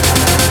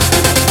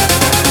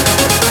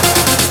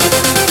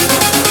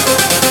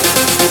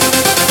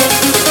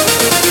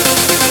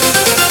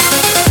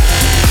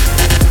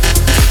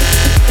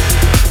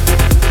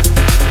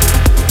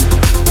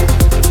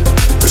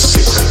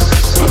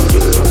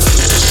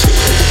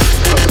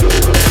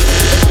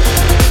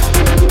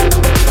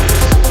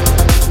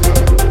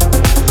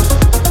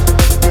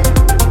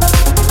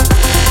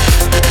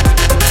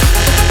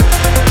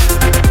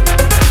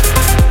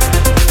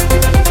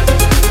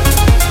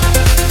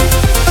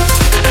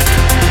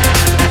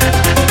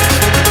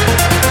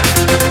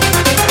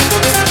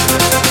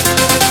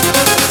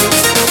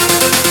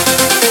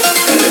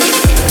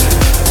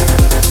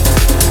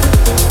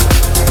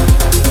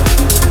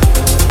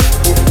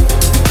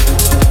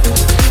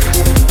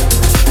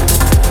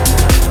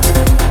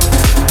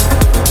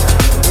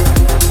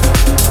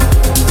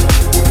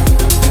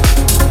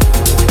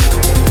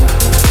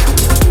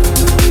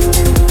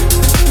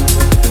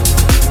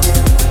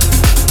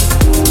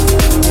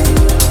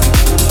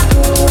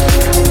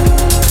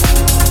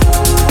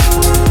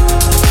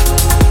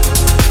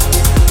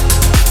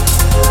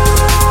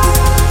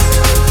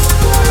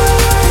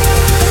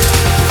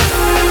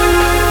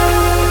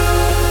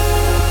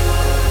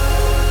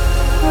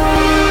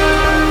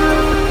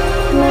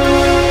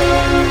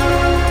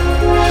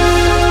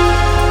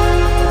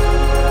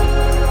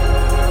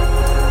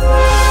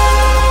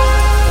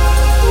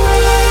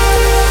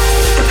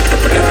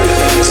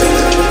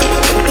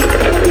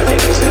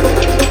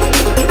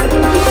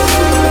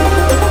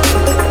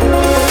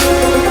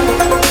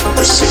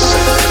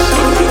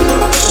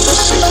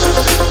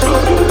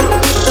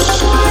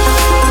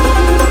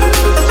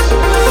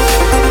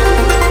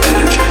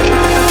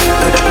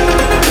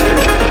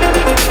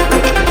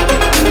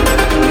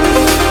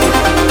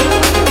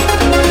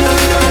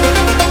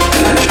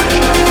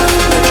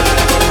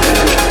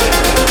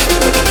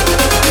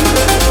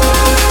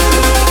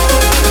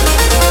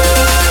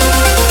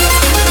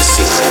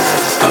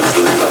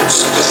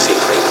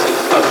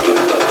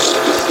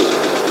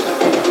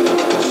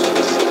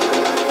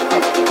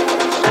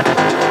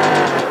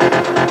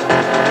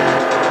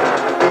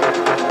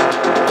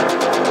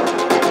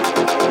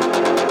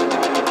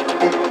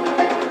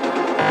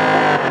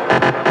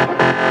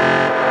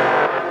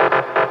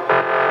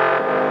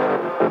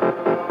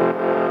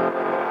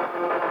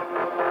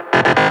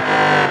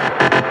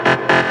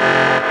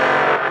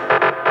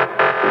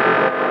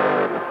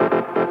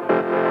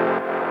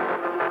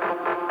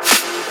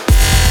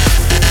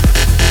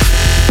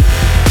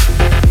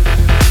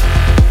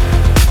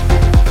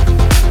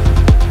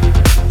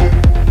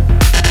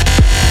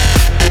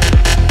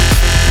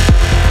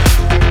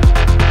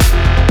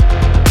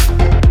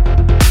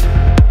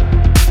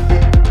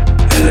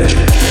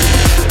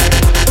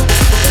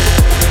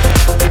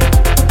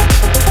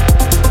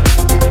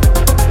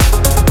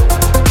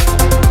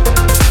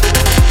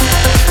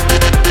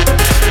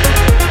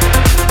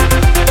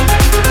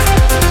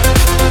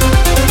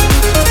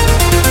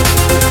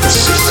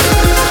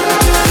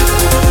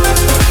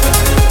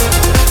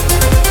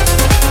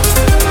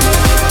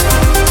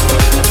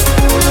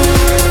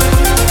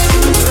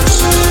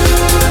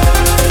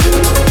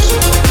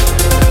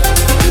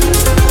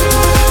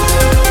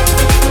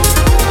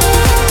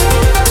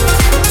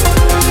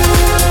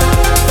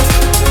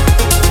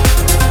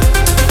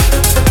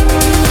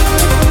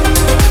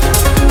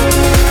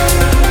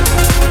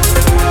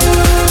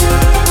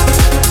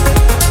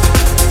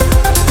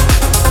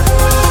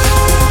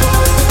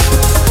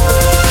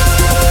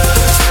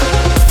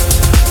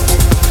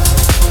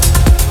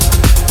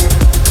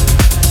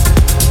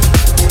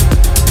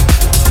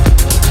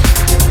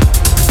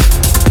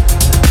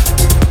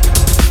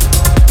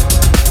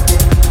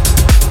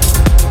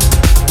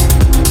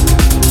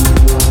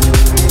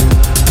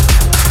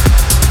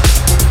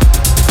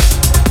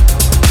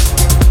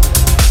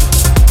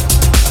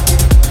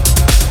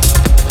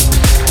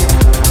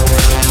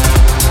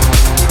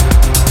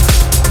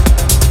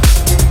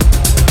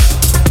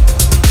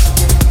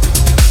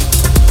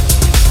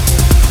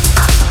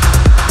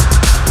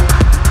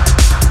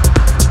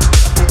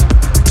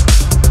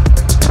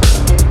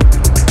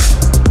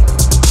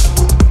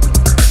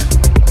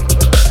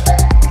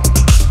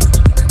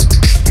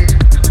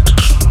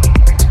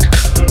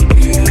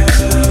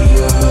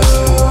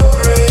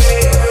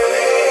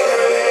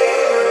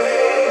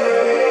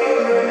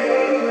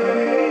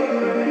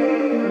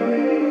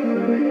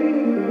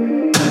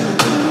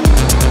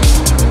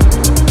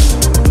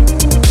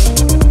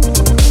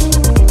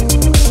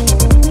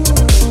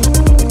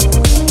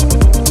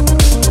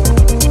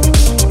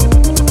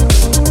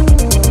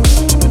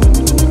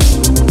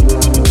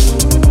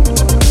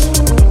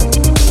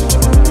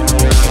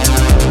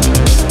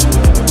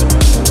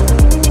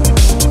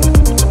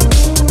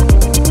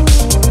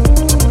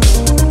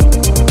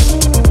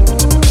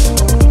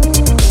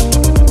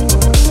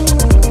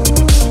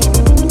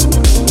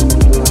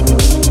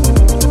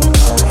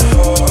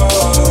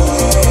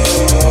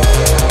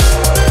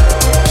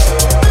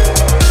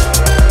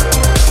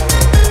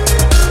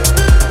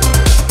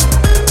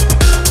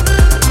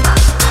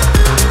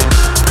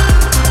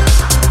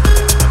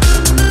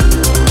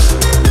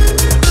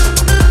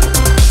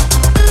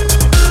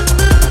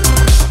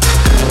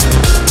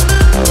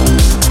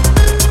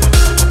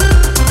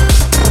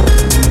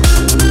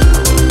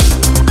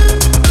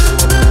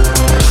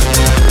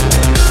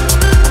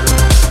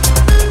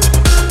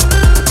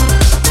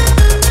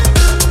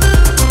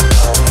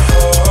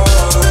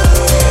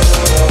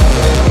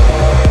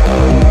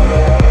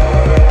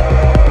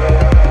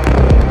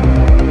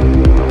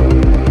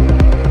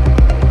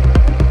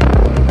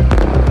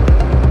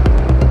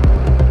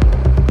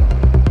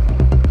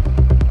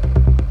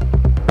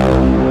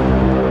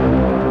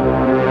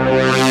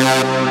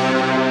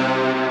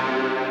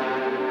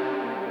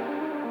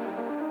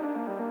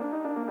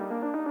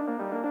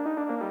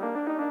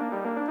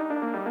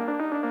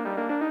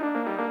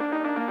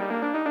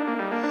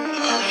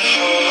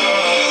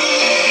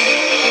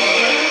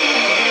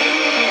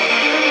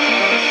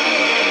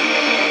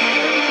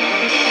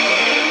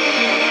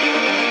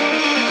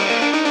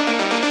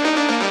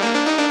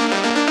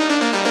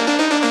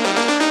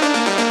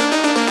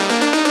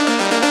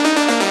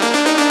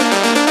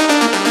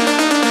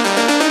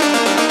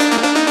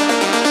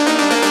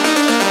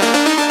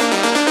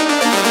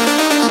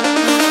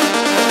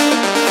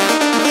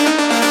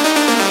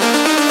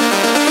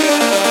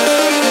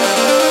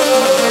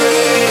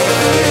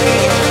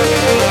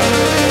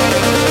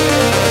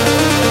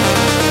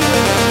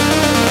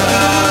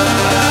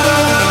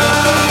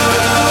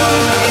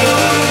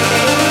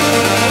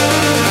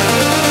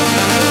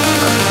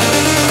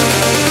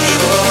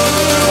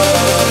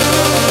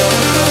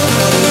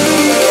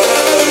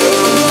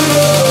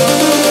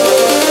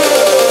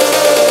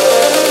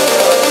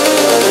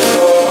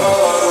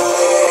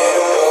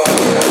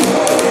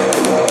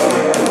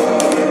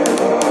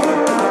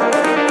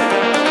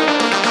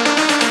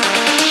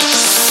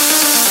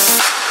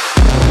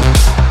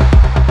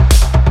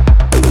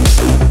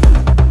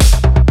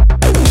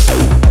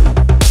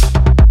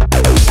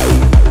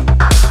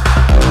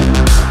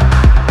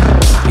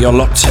 You're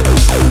locked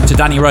to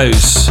Danny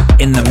Rose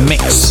in the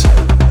mix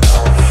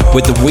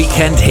with the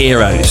Weekend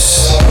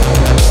Heroes.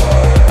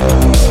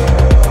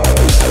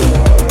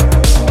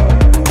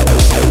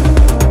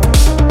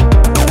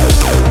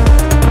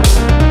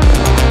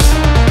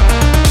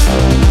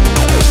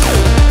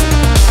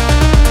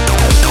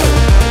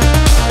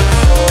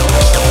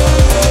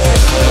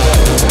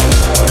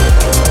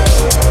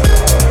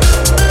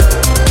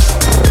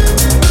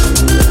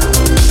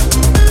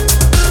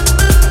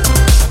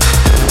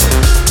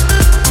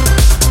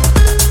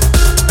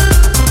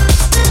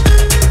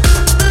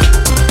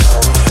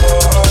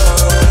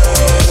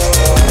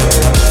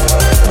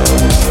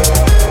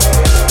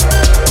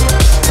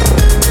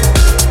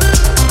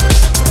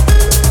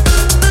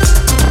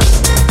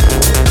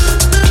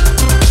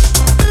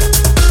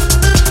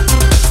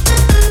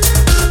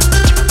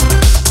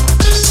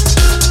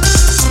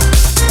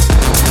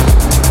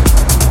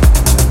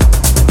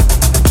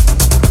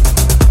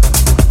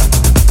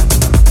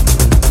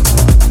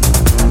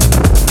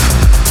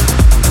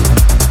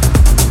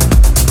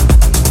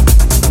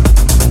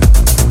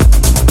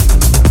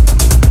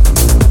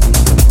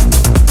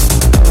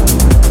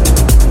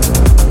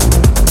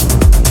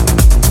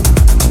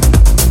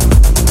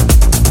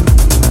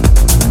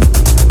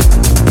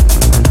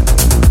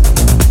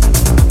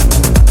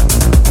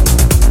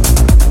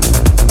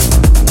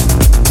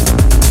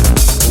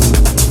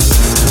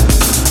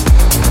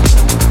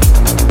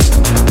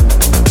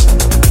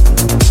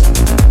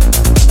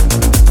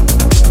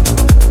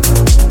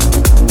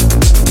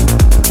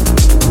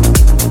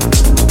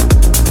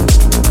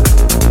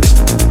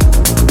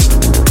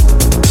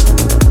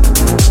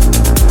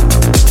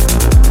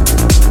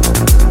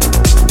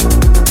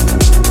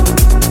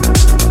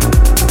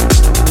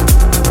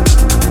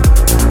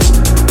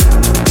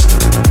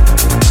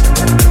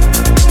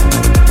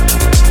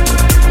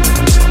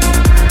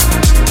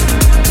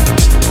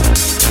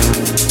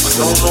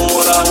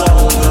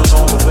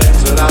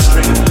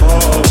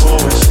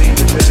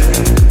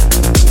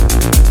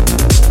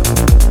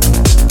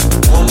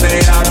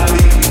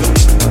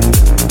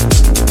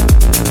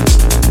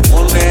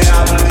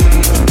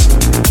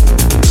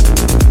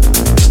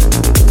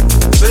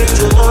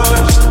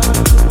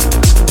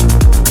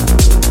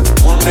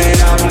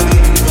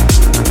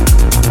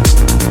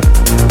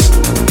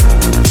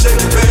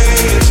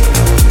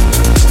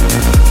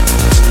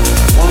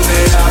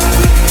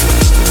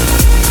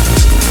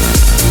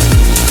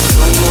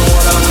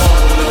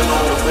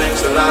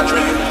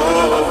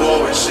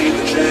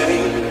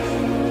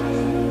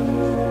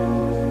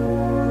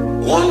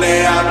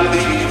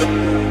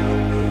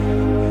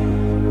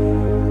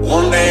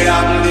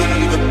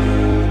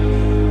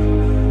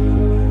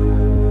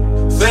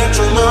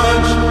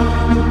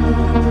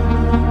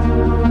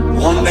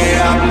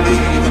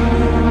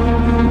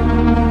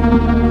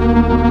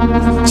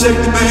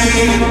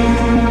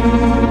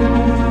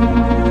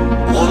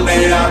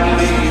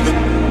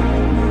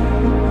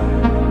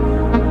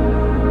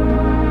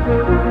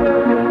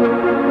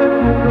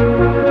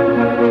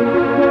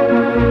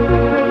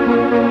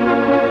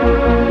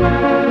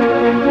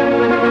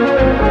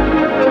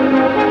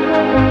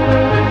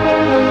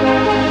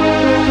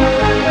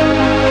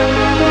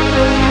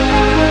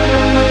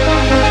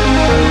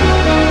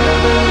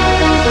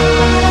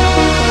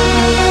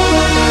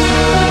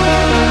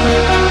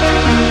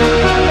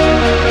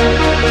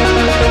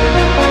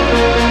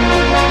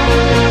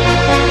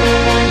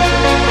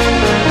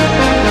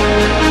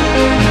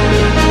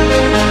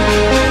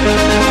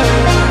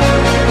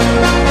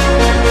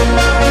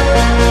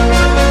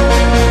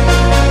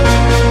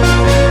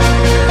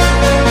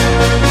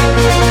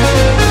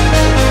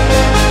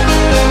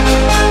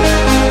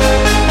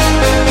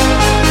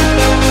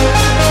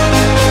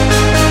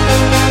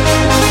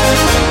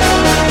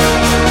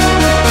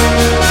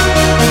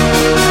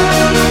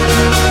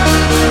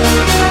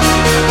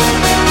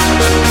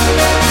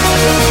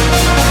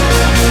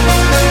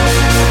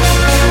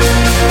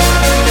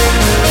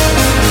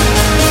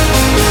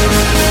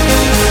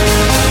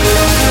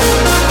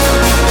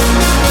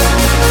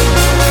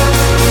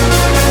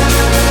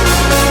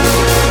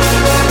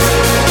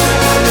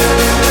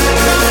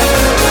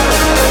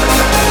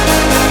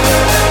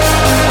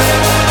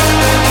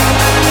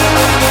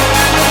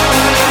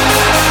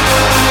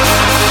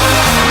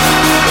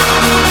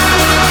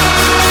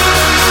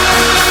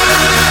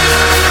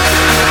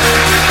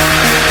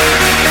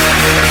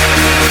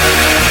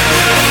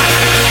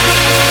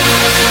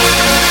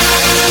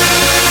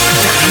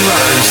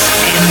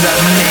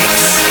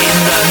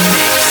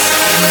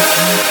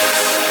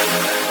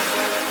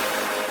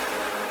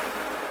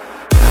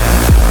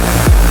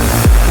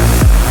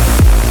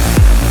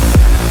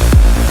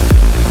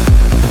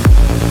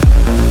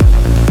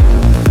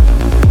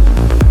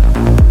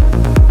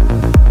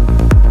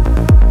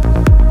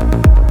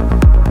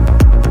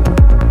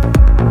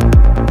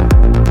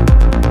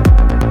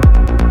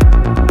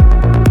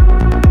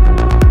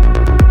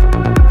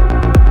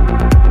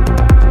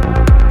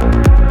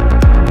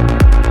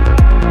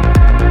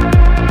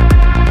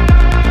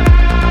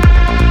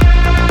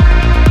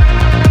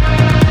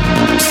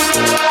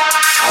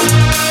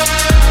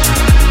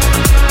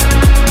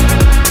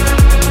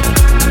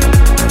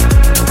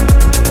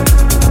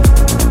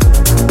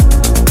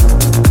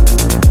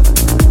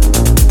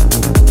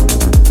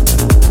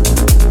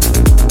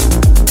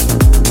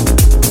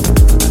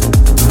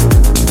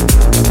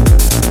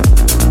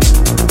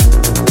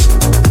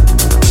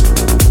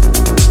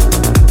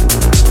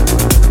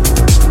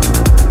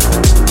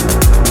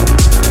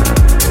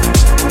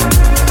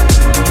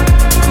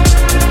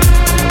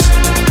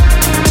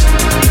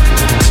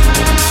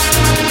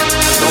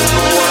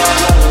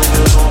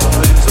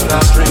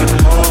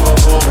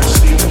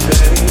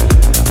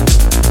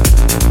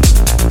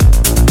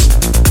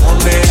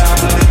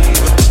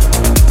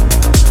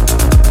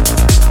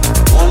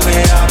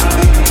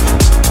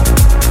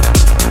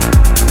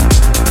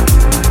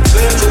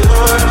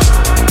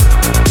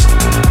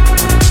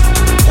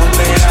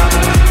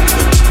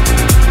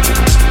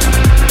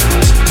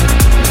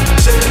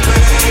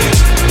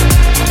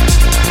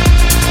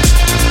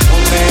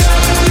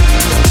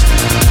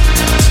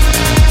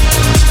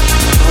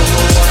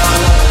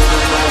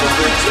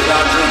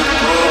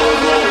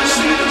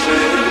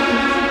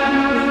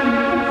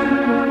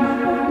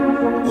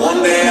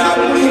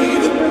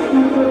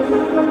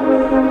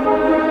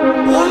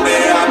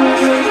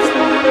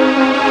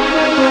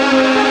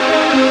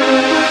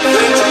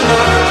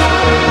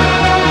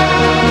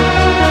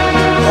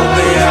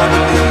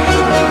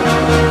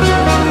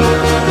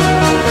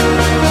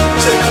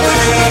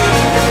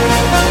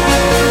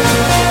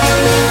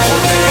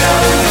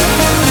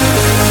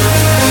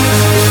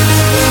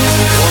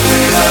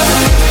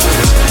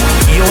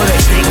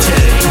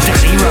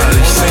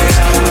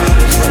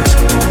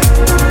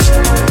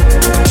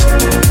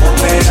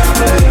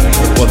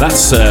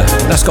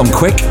 That's gone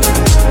quick.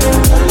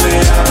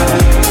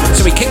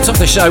 So we kicked off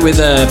the show with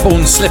a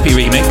Born Slippy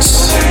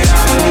remix.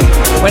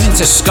 Went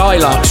into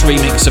Skylark's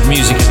remix of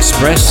Music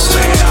Express.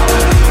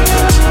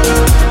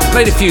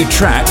 Played a few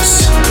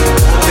tracks.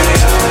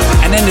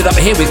 And ended up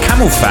here with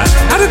Camel Fat.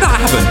 How did that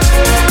happen?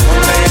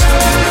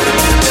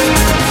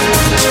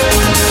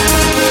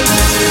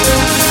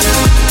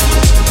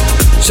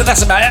 So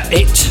that's about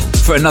it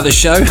for another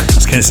show. I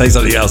was going to say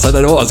something else. I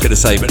don't know what I was going to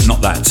say, but not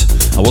that.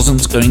 I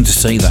wasn't going to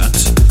say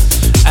that.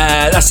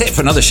 That's it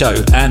for another show,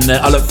 and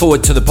I look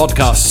forward to the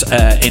podcast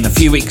in a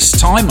few weeks'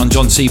 time on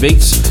John C.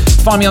 Beats.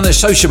 Find me on the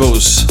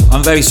sociables.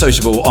 I'm very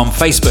sociable on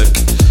Facebook,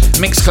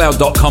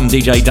 mixcloud.com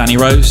DJ Danny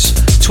Rose,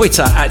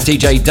 Twitter at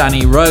DJ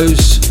Danny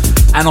Rose,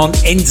 and on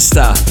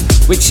Insta,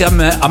 which I'm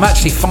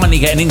actually finally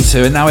getting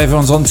into, and now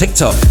everyone's on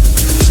TikTok.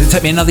 It'll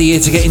take me another year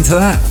to get into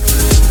that.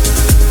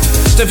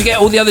 Don't forget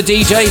all the other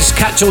DJs,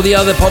 catch all the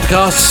other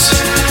podcasts.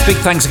 Big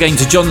thanks again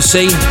to John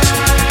C.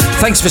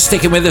 Thanks for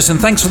sticking with us, and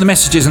thanks for the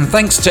messages, and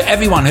thanks to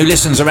everyone who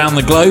listens around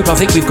the globe. I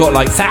think we've got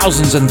like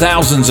thousands and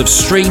thousands of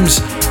streams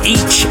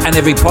each and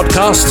every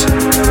podcast.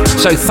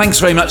 So thanks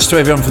very much to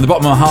everyone from the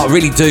bottom of my heart. I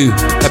really do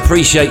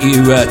appreciate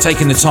you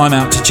taking the time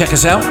out to check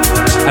us out,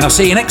 and I'll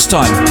see you next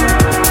time.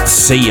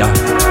 See ya.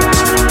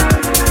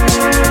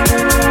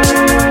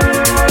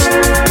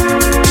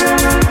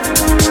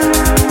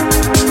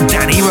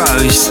 Danny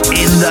Rose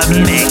in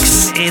the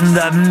mix, in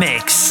the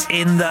mix,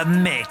 in the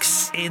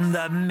mix, in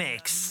the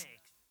mix.